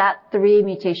a STAT3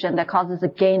 mutation that causes a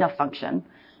gain of function.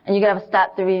 And you can have a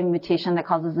STAT3 mutation that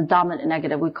causes a dominant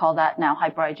negative. We call that now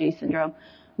hyper IgE syndrome.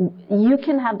 You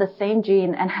can have the same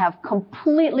gene and have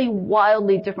completely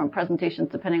wildly different presentations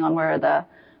depending on where the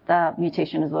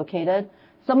mutation is located.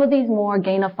 Some of these more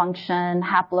gain of function,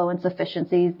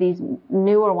 haploinsufficiencies, these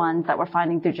newer ones that we're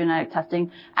finding through genetic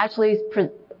testing actually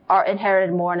are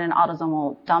inherited more in an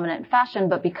autosomal dominant fashion,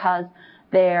 but because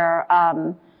they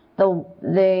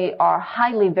are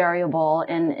highly variable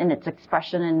in its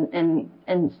expression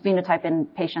in phenotype in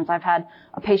patients. I've had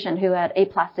a patient who had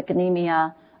aplastic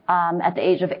anemia at the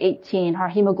age of 18. Her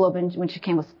hemoglobin when she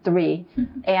came was 3,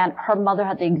 and her mother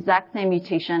had the exact same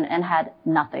mutation and had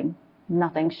nothing.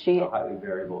 So highly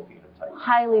variable phenotype.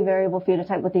 Highly variable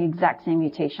phenotype with the exact same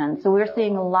mutation. So we're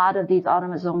seeing a lot of these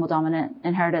autosomal dominant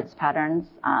inheritance patterns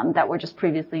that were just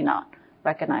previously not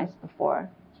recognized before.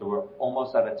 So we're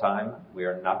almost out of time. We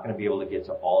are not going to be able to get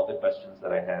to all of the questions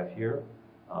that I have here.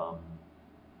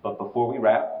 But before we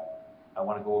wrap, I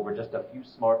want to go over just a few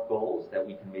SMART goals that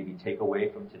we can maybe take away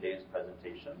from today's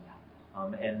presentation.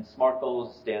 And SMART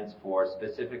goals stands for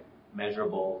specific,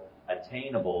 measurable,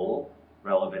 attainable,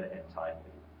 relevant, and timely.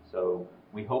 So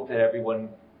we hope that everyone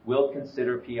will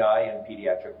consider PI in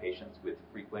pediatric patients with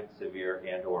frequent, severe,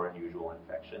 and or unusual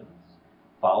infections.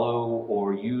 Follow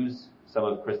or use some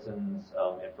of Kristen's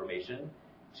information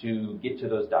to get to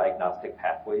those diagnostic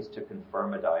pathways to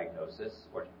confirm a diagnosis,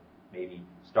 or maybe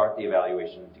start the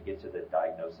evaluation to get to the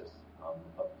diagnosis of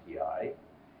PI.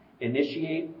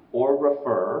 Initiate or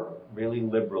refer, really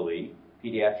liberally,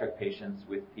 pediatric patients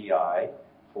with PI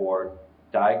for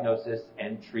diagnosis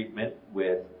and treatment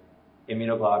with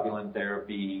immunoglobulin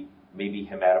therapy, maybe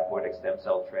hematopoietic stem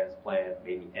cell transplant,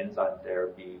 maybe enzyme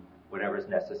therapy, whatever is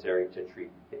necessary to treat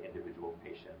the individual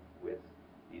patient with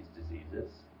these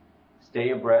diseases. Stay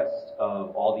abreast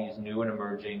of all these new and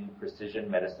emerging precision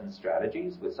medicine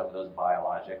strategies with some of those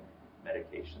biologic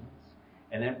medications.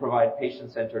 And then provide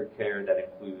patient-centered care that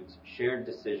includes shared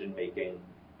decision-making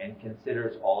and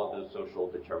considers all of those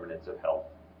social determinants of health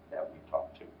that we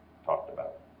talked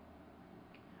about.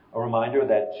 A reminder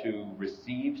that to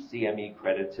receive CME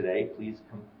credit today, please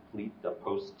complete the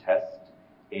post-test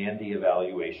and the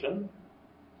evaluation.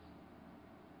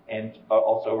 And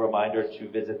also a reminder to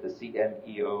visit the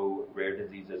CMEO Rare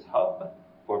Diseases Hub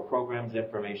for programs,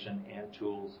 information, and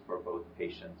tools for both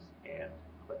patients and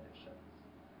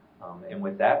clinicians. And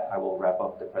with that, I will wrap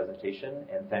up the presentation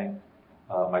and thank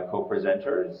my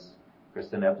co-presenters,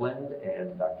 Kristen Epland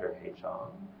and Dr. Hei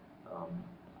Chong.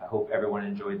 I hope everyone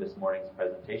enjoyed this morning's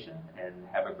presentation and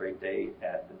have a great day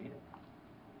at the meeting.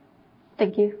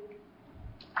 Thank you.